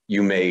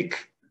you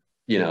make,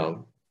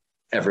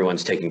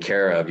 everyone's taken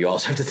care of, you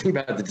also have to think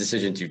about the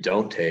decisions you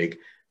don't take.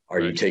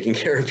 Are you taking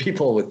care of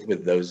people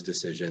with those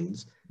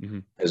decisions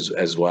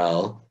as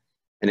well?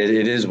 And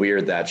it is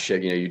weird that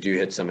shit, you do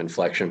hit some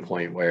inflection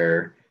point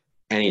where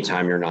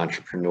anytime you're an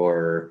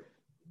entrepreneur,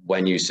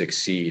 when you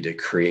succeed, it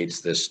creates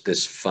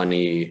this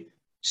funny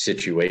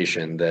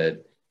situation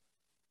that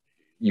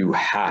you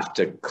have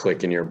to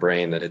click in your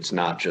brain that it's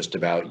not just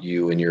about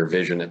you and your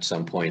vision. At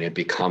some point, it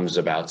becomes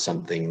about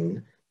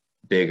something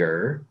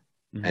bigger,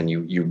 and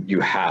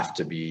you have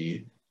to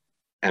be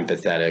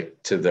empathetic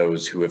to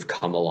those who have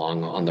come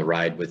along on the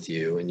ride with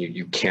you, and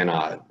you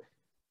cannot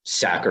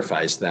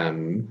sacrifice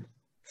them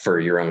for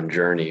your own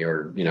journey.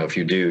 Or if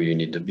you do, you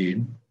need to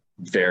be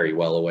very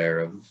well aware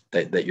of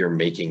that you're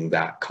making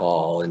that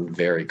call and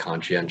very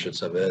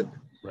conscientious of it.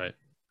 Right.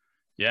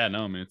 Yeah,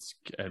 no,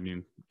 I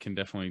mean, can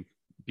definitely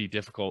be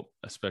difficult,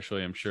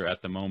 especially I'm sure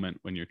at the moment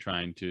when you're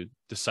trying to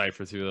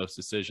decipher through those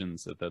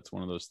decisions, that's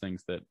one of those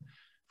things that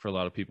for a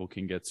lot of people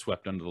can get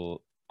swept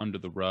under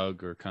the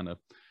rug, or kind of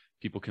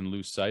people can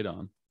lose sight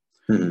on.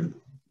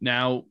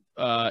 Now,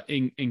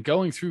 in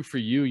going through for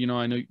you,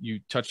 I know you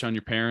touched on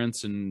your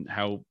parents and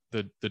how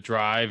the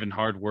drive and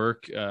hard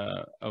work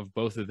of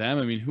both of them.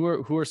 I mean, who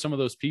are some of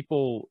those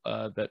people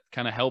that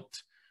kind of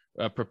helped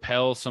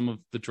propel some of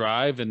the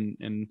drive?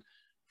 And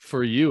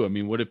for you, I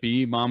mean, would it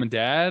be mom and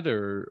dad,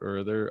 or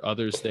are there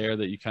others there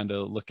that you kind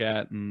of look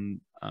at?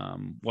 And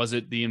was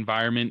it the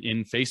environment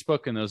in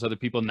Facebook and those other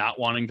people not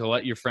wanting to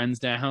let your friends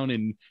down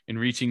and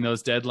reaching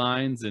those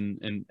deadlines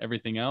and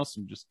everything else?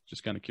 I'm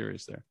just kind of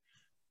curious there.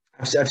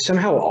 I've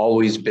somehow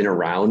always been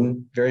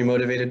around very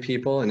motivated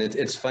people. And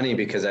it's funny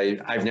because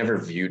I've never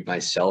viewed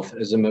myself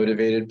as a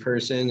motivated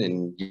person.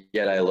 And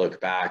yet I look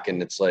back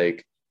and it's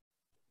like,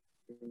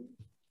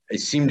 I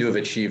seem to have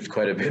achieved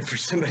quite a bit for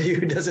somebody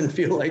who doesn't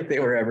feel like they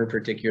were ever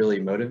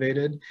particularly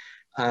motivated.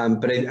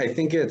 But I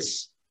think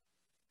it's,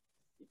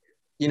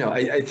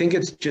 I think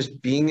it's just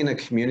being in a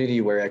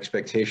community where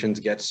expectations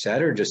get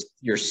set, or just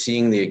you're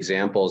seeing the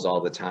examples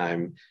all the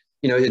time.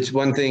 It's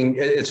one thing,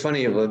 it's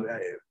funny,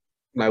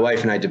 my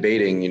wife and I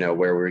debating, where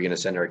we were going to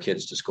send our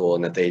kids to school,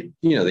 and that they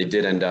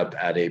did end up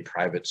at a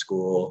private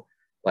school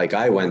like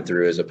I went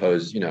through, as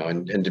opposed,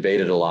 and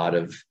debated a lot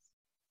of,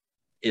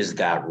 is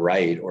that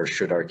right? Or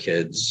should our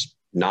kids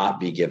not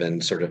be given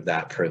sort of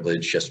that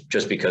privilege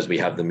just because we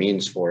have the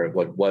means for it?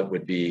 What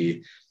would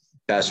be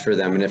best for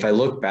them? And if I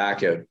look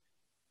back at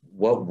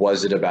what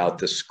was it about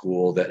the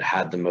school that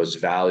had the most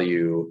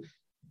value,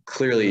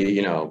 clearly,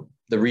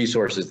 the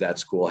resources that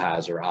school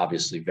has are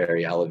obviously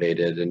very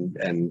elevated,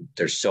 and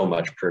there's so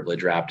much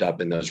privilege wrapped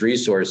up in those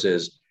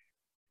resources.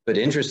 But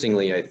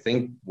interestingly, I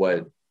think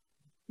what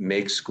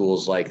makes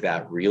schools like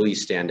that really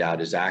stand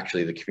out is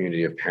actually the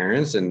community of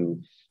parents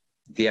and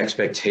the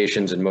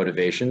expectations and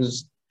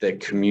motivations that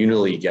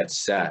communally get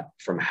set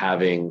from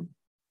having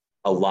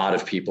a lot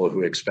of people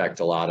who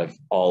expect a lot of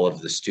all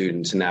of the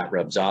students, and that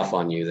rubs off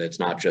on you. That's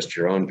not just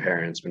your own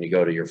parents. When you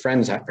go to your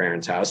friends'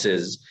 parents'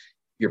 houses,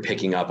 you're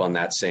picking up on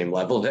that same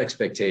level of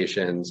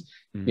expectations,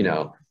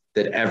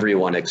 that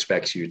everyone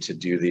expects you to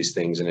do these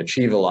things and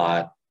achieve a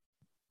lot.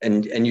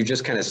 And you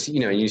just kind of see,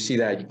 you see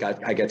that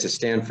I get to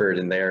Stanford,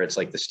 and there it's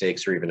like the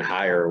stakes are even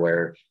higher,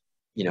 where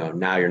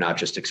now you're not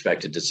just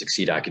expected to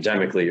succeed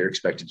academically, you're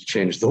expected to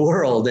change the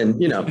world.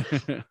 And,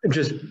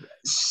 just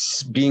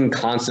being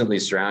constantly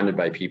surrounded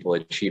by people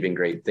achieving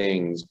great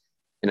things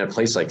in a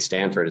place like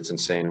Stanford, it's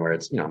insane, where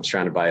it's, I'm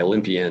surrounded by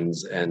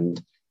Olympians.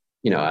 And,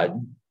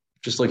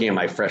 just looking at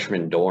my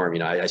freshman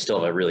dorm, I still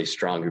have a really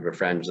strong group of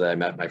friends that I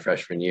met my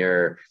freshman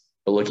year,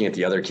 but looking at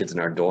the other kids in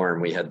our dorm,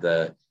 we had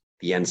the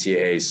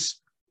NCAA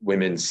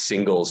women's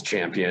singles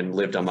champion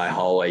lived on my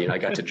hallway. I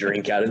got to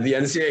drink out of the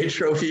NCAA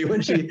trophy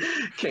when she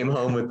came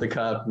home with the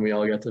cup, and we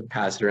all got to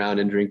pass it around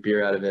and drink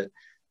beer out of it.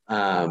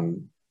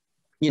 And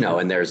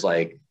there's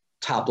like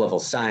top level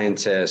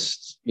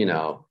scientists,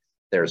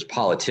 there's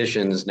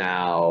politicians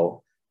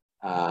now,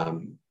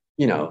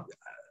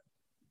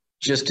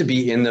 just to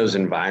be in those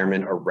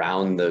environment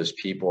around those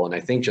people. And I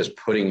think just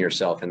putting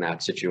yourself in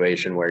that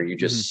situation where you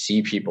just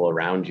see people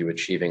around you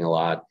achieving a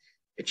lot,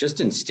 it just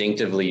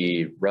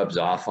instinctively rubs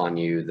off on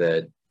you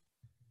that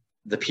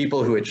the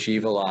people who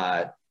achieve a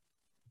lot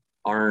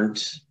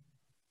aren't,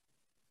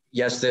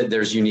 yes, that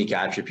there's unique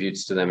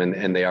attributes to them,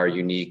 and they are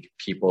unique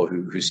people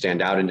who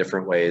stand out in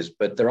different ways,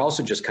 but they're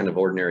also just kind of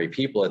ordinary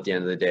people at the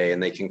end of the day,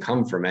 and they can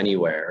come from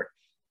anywhere.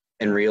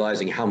 And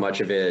realizing how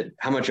much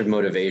of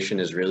motivation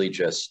is really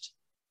just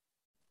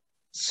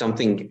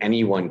something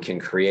anyone can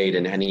create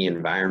in any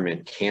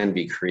environment can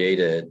be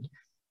created,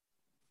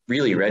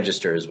 really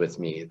registers with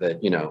me that,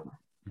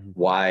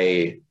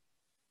 why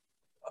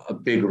a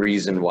big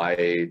reason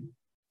why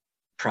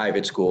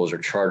private schools or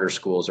charter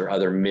schools or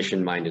other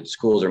mission-minded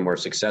schools are more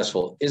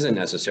successful isn't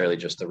necessarily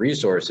just the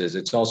resources.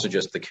 It's also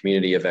just the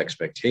community of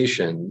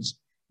expectations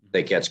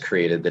that gets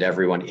created, that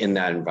everyone in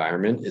that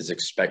environment is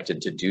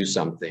expected to do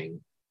something.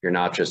 You're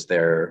not just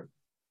there.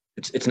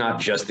 It's not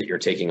just that you're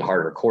taking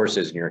harder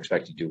courses and you're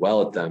expected to do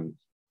well at them.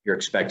 You're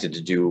expected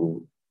to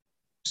do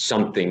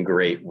something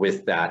great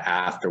with that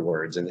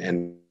afterwards.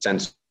 And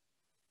sense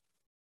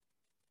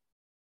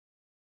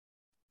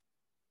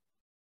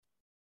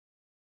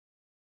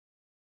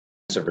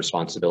of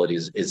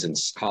responsibilities is in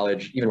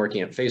college, even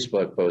working at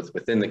Facebook, both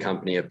within the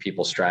company of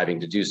people striving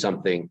to do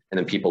something and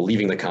then people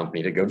leaving the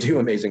company to go do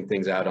amazing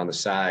things out on the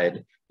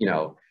side.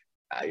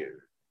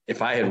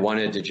 If I had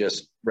wanted to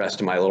just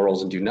rest on my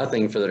laurels and do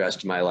nothing for the rest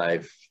of my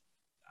life,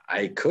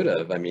 I could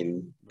have. I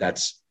mean,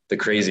 that's the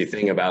crazy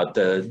thing about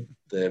the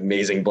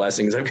amazing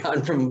blessings I've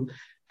gotten from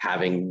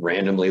having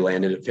randomly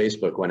landed at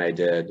Facebook when I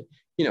did,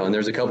 and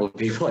there's a couple of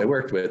people I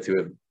worked with who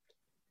have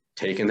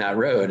taken that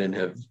road and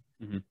have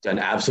done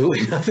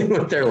absolutely nothing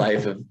with their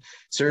life, of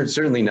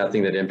certainly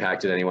nothing that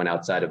impacted anyone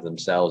outside of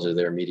themselves or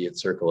their immediate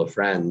circle of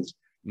friends,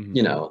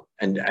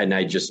 and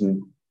I just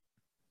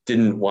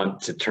didn't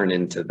want to turn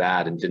into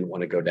that and didn't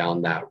want to go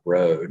down that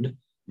road.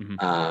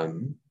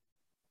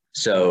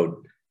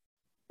 So,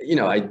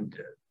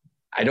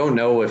 I don't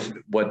know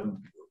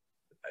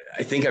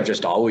I think I've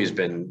just always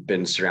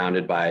been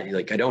surrounded by,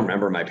 I don't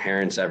remember my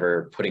parents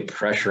ever putting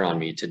pressure on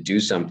me to do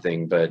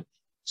something, but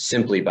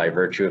simply by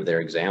virtue of their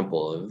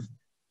example of,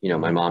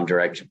 my mom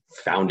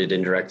founded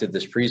and directed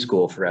this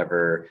preschool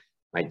forever.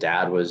 My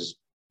dad was,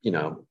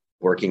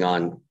 working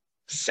on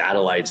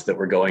satellites that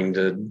were going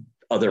to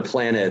other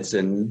planets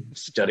and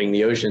studying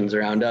the oceans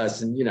around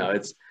us. And,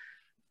 it's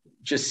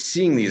just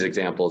seeing these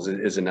examples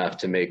is enough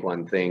to make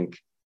one think,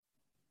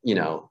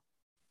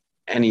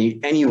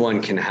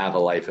 anyone can have a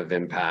life of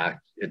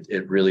impact.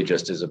 It really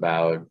just is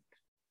about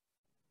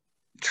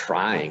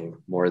trying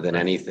more than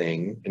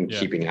anything and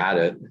keeping at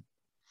it.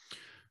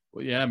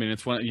 Well, yeah, I mean,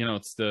 it's one,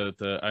 it's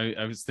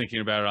I was thinking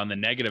about it on the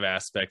negative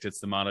aspect. It's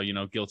the motto,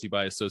 guilty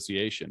by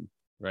association,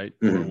 right?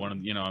 Or one of,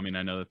 I mean,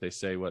 I know that they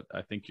say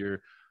I think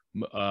you're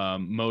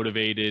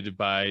motivated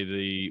by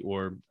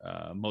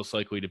most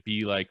likely to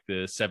be like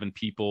the 7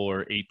 people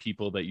or 8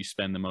 people that you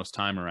spend the most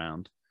time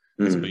around.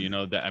 So,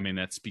 that, I mean,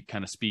 that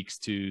kind of speaks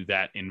to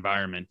that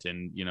environment,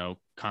 and,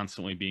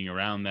 constantly being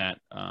around that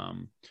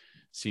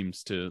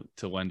seems to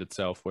lend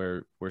itself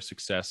where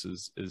success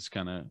is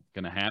kind of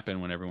going to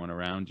happen when everyone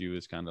around you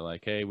is kind of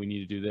like, hey, we need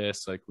to do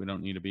this. Like, we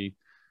don't need to be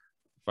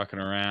fucking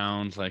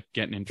around, like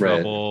getting in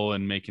trouble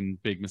and making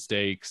big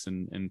mistakes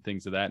and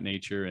things of that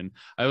nature. And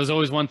I was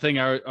always one thing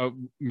I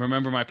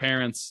remember my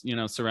parents,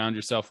 surround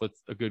yourself with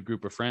a good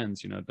group of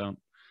friends, don't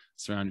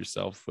surround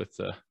yourself with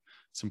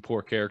some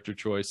poor character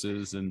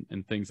choices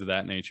and things of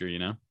that nature,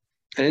 And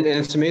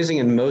it's amazing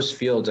in most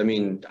fields. I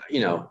mean,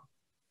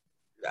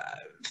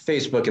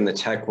 Facebook in the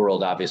tech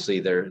world, obviously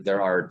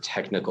there are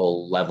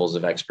technical levels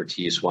of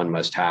expertise one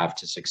must have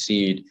to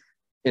succeed.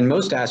 In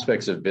most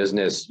aspects of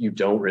business, you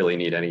don't really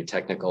need any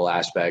technical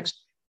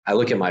aspects. I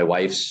look at my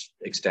wife's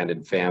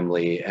extended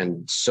family,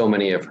 and so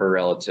many of her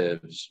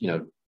relatives,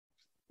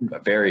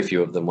 very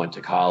few of them went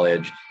to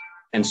college,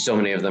 and so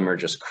many of them are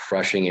just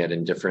crushing it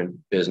in different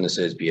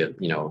businesses, be it,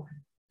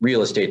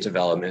 real estate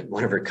development.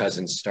 One of her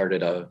cousins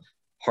started a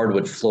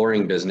hardwood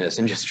flooring business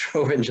and just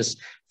drove and just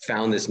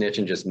found this niche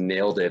and just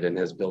nailed it, and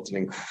has built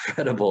an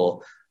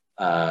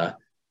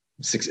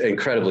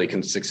incredibly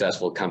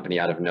successful company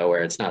out of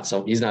nowhere. He's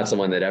not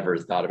someone that ever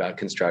thought about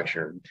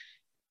construction or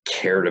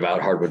cared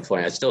about hardwood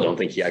flooring. I still don't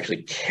think he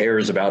actually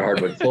cares about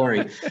hardwood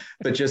flooring,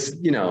 but just,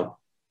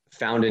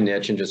 found a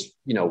niche and just,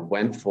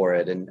 went for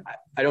it. And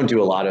I don't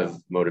do a lot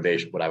of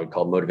motivation, what I would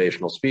call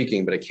motivational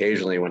speaking, but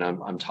occasionally when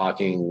I'm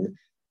talking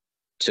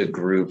to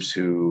groups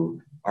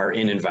who are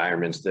in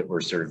environments that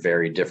were sort of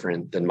very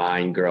different than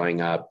mine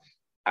growing up,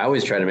 I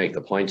always try to make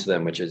the point to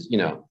them, which is,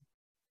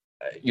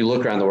 you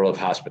look around the world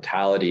of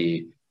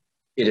hospitality,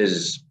 it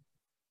is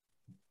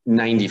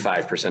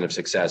 95% of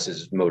success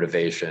is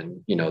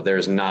motivation.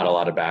 There's not a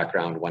lot of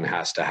background one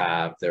has to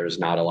have. There's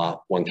not a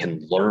lot one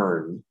can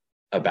learn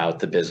about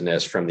the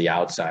business from the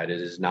outside.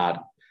 It is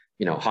not,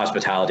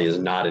 hospitality is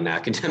not an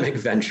academic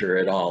venture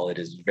at all. It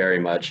is very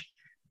much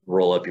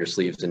roll up your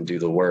sleeves and do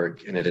the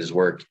work. And it is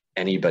work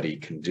anybody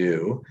can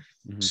do.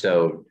 Mm-hmm.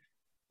 So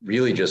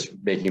really just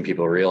making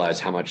people realize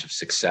how much of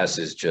success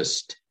is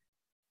just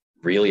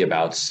really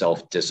about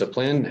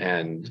self-discipline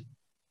and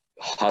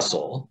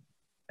hustle,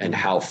 and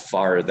how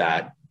far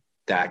that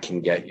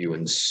can get you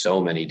in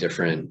so many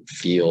different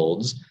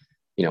fields,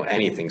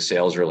 anything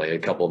sales related.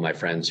 A couple of my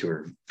friends who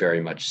are very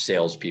much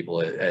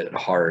salespeople at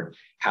heart,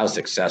 how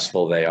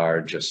successful they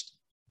are just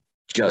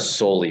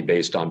solely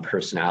based on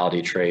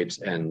personality traits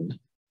and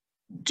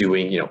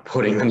doing,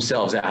 putting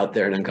themselves out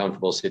there in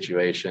uncomfortable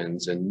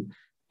situations and,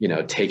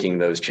 taking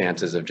those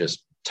chances of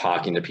just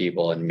talking to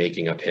people and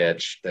making a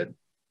pitch that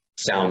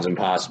sounds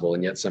impossible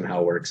and yet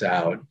somehow works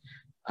out.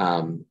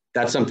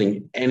 That's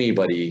something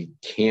anybody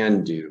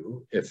can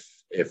do if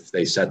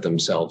they set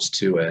themselves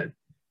to it.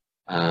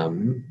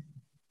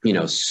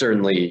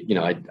 Certainly,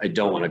 I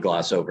don't want to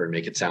gloss over and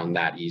make it sound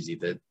that easy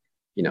that,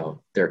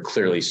 there are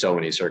clearly so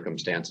many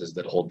circumstances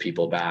that hold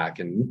people back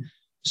and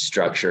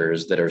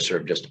structures that are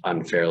sort of just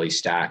unfairly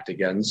stacked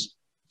against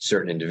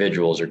certain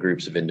individuals or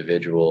groups of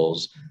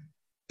individuals.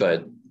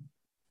 But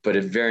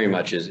it very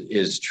much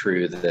is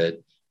true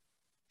that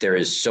there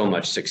is so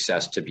much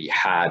success to be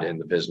had in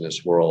the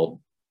business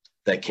world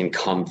that can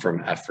come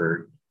from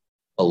effort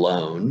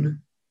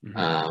alone.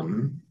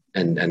 Mm-hmm.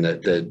 And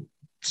the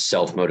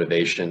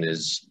self-motivation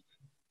is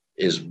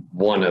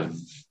one of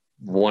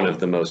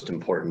the most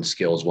important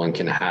skills one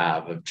can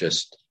have, of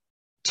just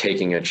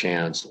taking a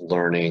chance,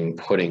 learning,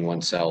 putting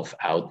oneself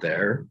out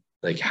there,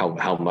 like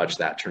how much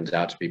that turns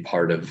out to be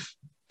part of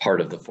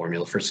the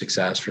formula for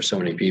success for so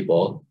many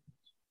people.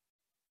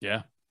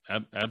 Yeah,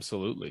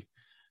 absolutely.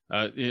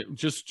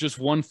 Just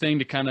one thing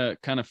to kind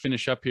of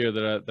finish up here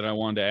that I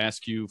wanted to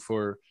ask you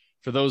for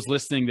those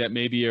listening that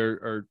maybe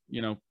are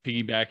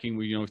piggybacking.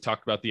 We've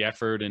talked about the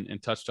effort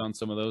and touched on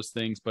some of those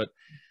things, but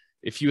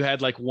if you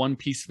had like one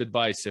piece of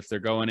advice, if they're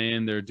going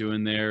in, they're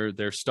doing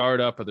their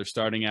startup, or they're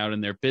starting out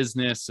in their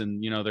business,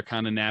 and they're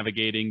kind of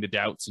navigating the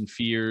doubts and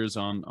fears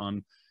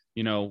on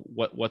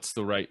what's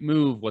the right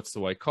move, what's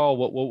the right call,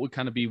 what would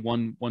kind of be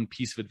one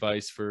piece of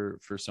advice for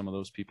some of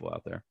those people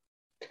out there?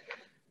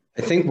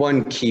 I think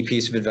one key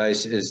piece of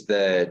advice is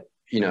that,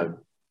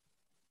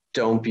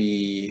 don't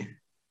be,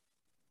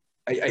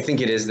 I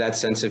think it is that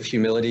sense of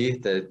humility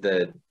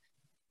that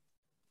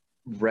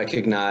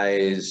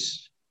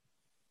recognize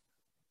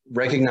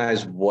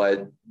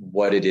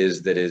what it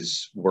is that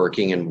is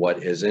working and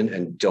what isn't,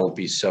 and don't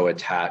be so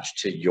attached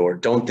to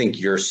don't think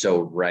you're so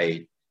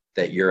right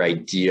that your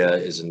idea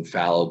is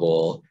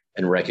infallible,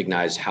 and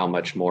recognize how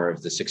much more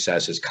of the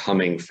success is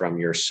coming from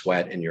your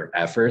sweat and your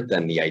effort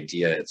than the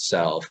idea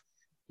itself.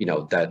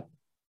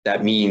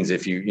 That means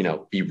if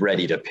you, be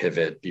ready to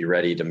pivot, be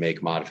ready to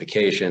make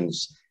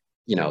modifications.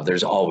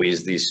 There's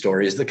always these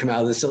stories that come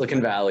out of the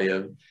Silicon Valley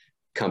of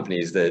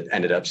companies that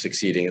ended up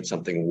succeeding at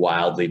something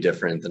wildly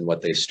different than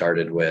what they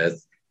started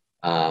with.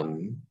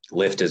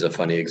 Lyft is a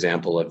funny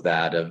example of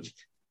that.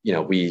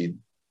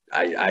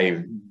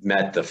 I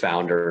met the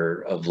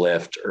founder of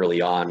Lyft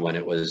early on when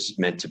it was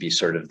meant to be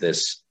sort of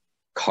this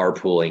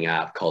carpooling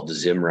app called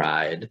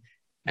Zimride,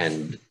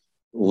 and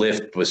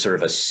Lyft was sort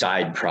of a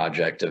side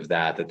project of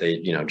that they,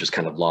 just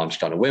kind of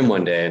launched on a whim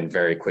one day and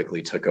very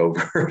quickly took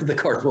over the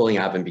carpooling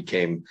app and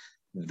became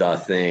the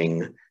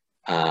thing.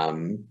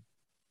 And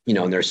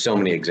there's so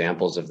many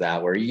examples of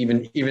that where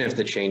even if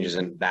the change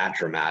isn't that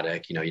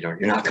dramatic, you're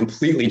not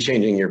completely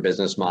changing your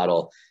business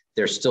model,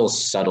 there's still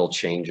subtle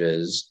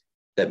changes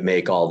that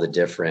make all the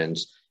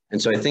difference.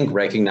 And so I think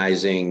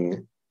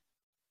recognizing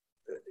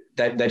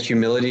that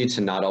humility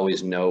to not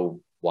always know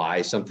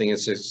why something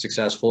is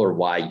successful or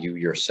why you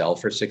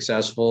yourself are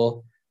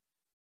successful,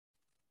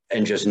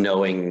 and just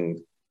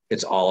knowing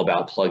it's all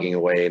about plugging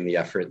away in the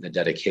effort and the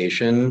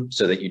dedication,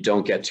 so that you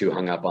don't get too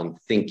hung up on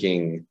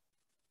thinking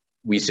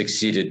we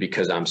succeeded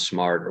because I'm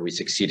smart, or we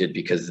succeeded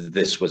because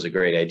this was a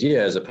great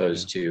idea, as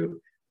opposed to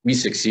we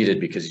succeeded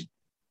because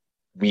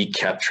we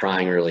kept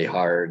trying really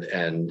hard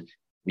and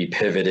we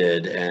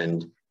pivoted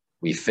and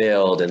we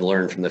failed and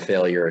learned from the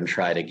failure and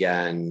tried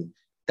again.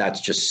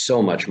 That's just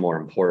so much more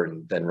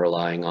important than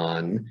relying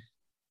on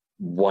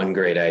one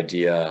great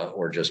idea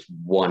or just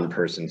one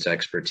person's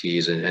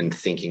expertise and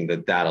thinking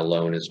that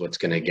alone is what's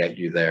going to get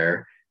you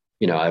there.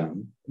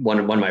 One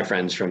of my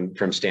friends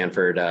from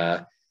Stanford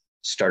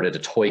started a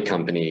toy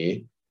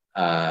company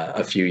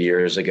a few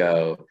years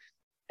ago,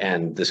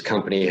 and this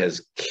company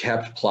has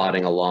kept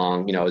plodding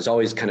along. Is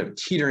always kind of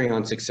teetering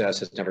on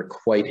success. It's never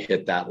quite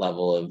hit that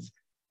level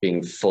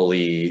being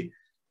fully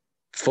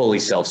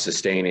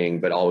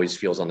self-sustaining, but always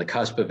feels on the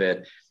cusp of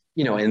it.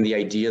 And the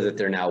idea that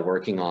they're now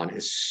working on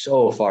is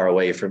so far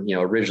away from,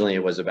 originally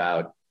it was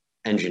about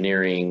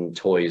engineering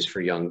toys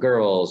for young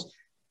girls.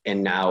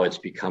 And now it's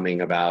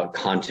becoming about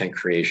content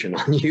creation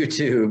on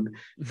YouTube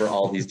for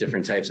all these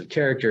different types of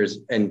characters.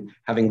 And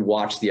having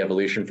watched the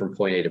evolution from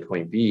point A to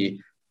point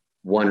B,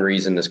 one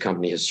reason this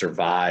company has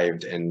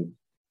survived and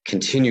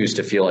continues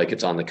to feel like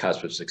it's on the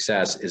cusp of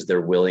success is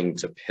their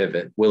willingness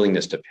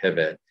to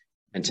pivot,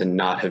 and to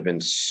not have been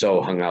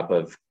so hung up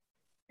of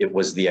it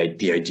was the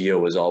idea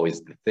was always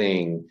the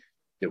thing.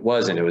 It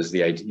wasn't. It was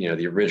the idea,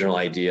 the original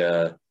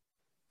idea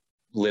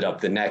lit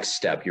up the next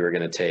step you were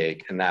going to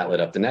take, and that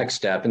lit up the next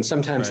step. And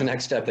sometimes the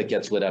next step that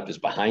gets lit up is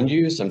behind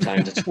you.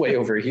 Sometimes it's way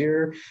over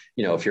here.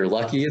 If you're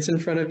lucky, it's in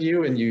front of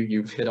you and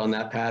you've hit on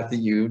that path that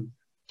you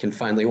can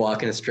finally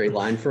walk in a straight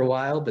line for a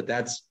while. But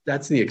that's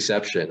the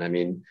exception. I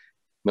mean,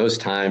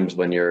 most times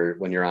when you're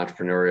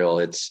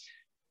entrepreneurial, it's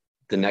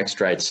the next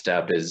right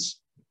step is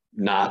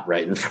not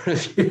right in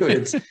front of you.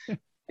 It's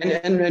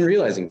and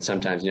realizing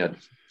sometimes,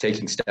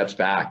 taking steps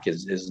back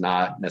is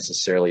not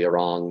necessarily a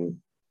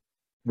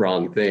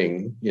wrong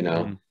thing.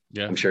 Yeah.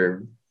 I'm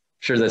sure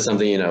that's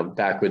something,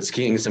 backwoods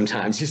skiing,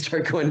 sometimes you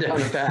start going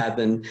down a path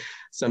and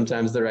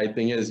sometimes the right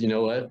thing is,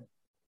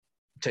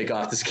 take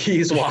off the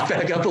skis, walk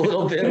back up a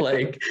little bit.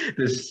 Like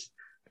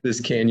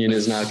this canyon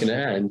is not going to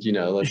end,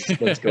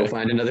 let's go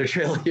find another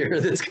trail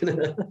here that's going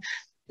to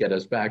get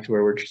us back to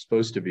where we're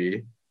supposed to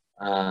be.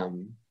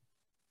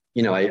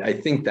 I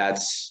think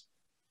that's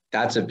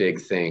a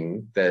big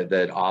thing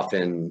that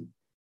often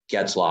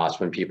gets lost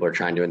when people are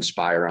trying to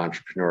inspire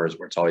entrepreneurs,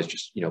 where it's always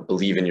just,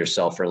 believe in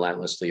yourself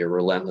relentlessly or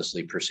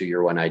relentlessly pursue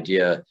your one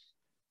idea.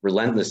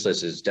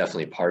 Relentlessness is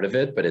definitely part of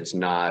it, but it's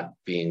not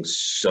being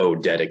so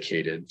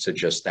dedicated to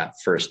just that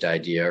first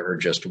idea or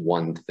just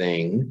one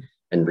thing,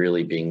 and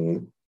really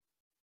being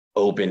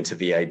open to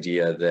the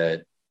idea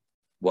that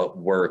what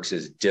works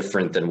is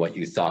different than what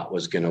you thought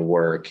was going to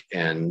work.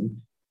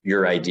 And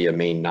your idea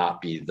may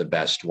not be the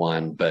best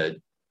one, but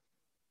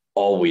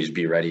always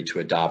be ready to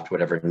adopt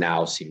whatever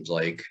now seems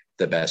like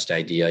the best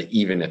idea,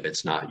 even if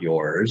it's not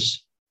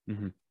yours.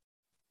 Mm-hmm.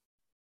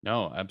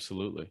 No,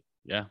 absolutely.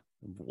 Yeah.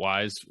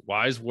 Wise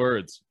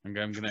words. I'm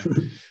going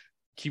to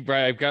keep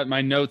right. I've got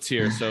my notes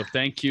here. So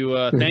thank you.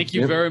 Thank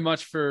you very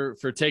much for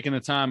taking the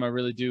time. I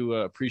really do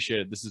appreciate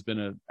it. This has been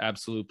an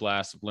absolute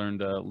blast. I've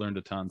learned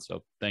a ton.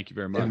 So thank you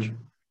very much.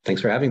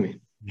 Thanks for having me.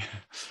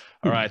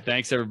 All right.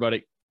 Thanks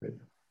everybody.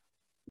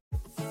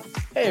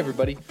 Hey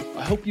everybody.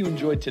 I hope you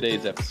enjoyed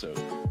today's episode.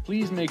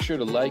 Please make sure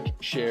to like,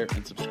 share,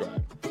 and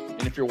subscribe.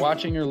 And if you're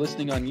watching or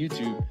listening on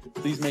YouTube,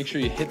 please make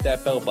sure you hit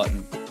that bell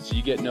button so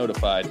you get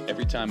notified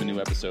every time a new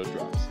episode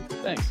drops.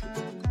 Thanks.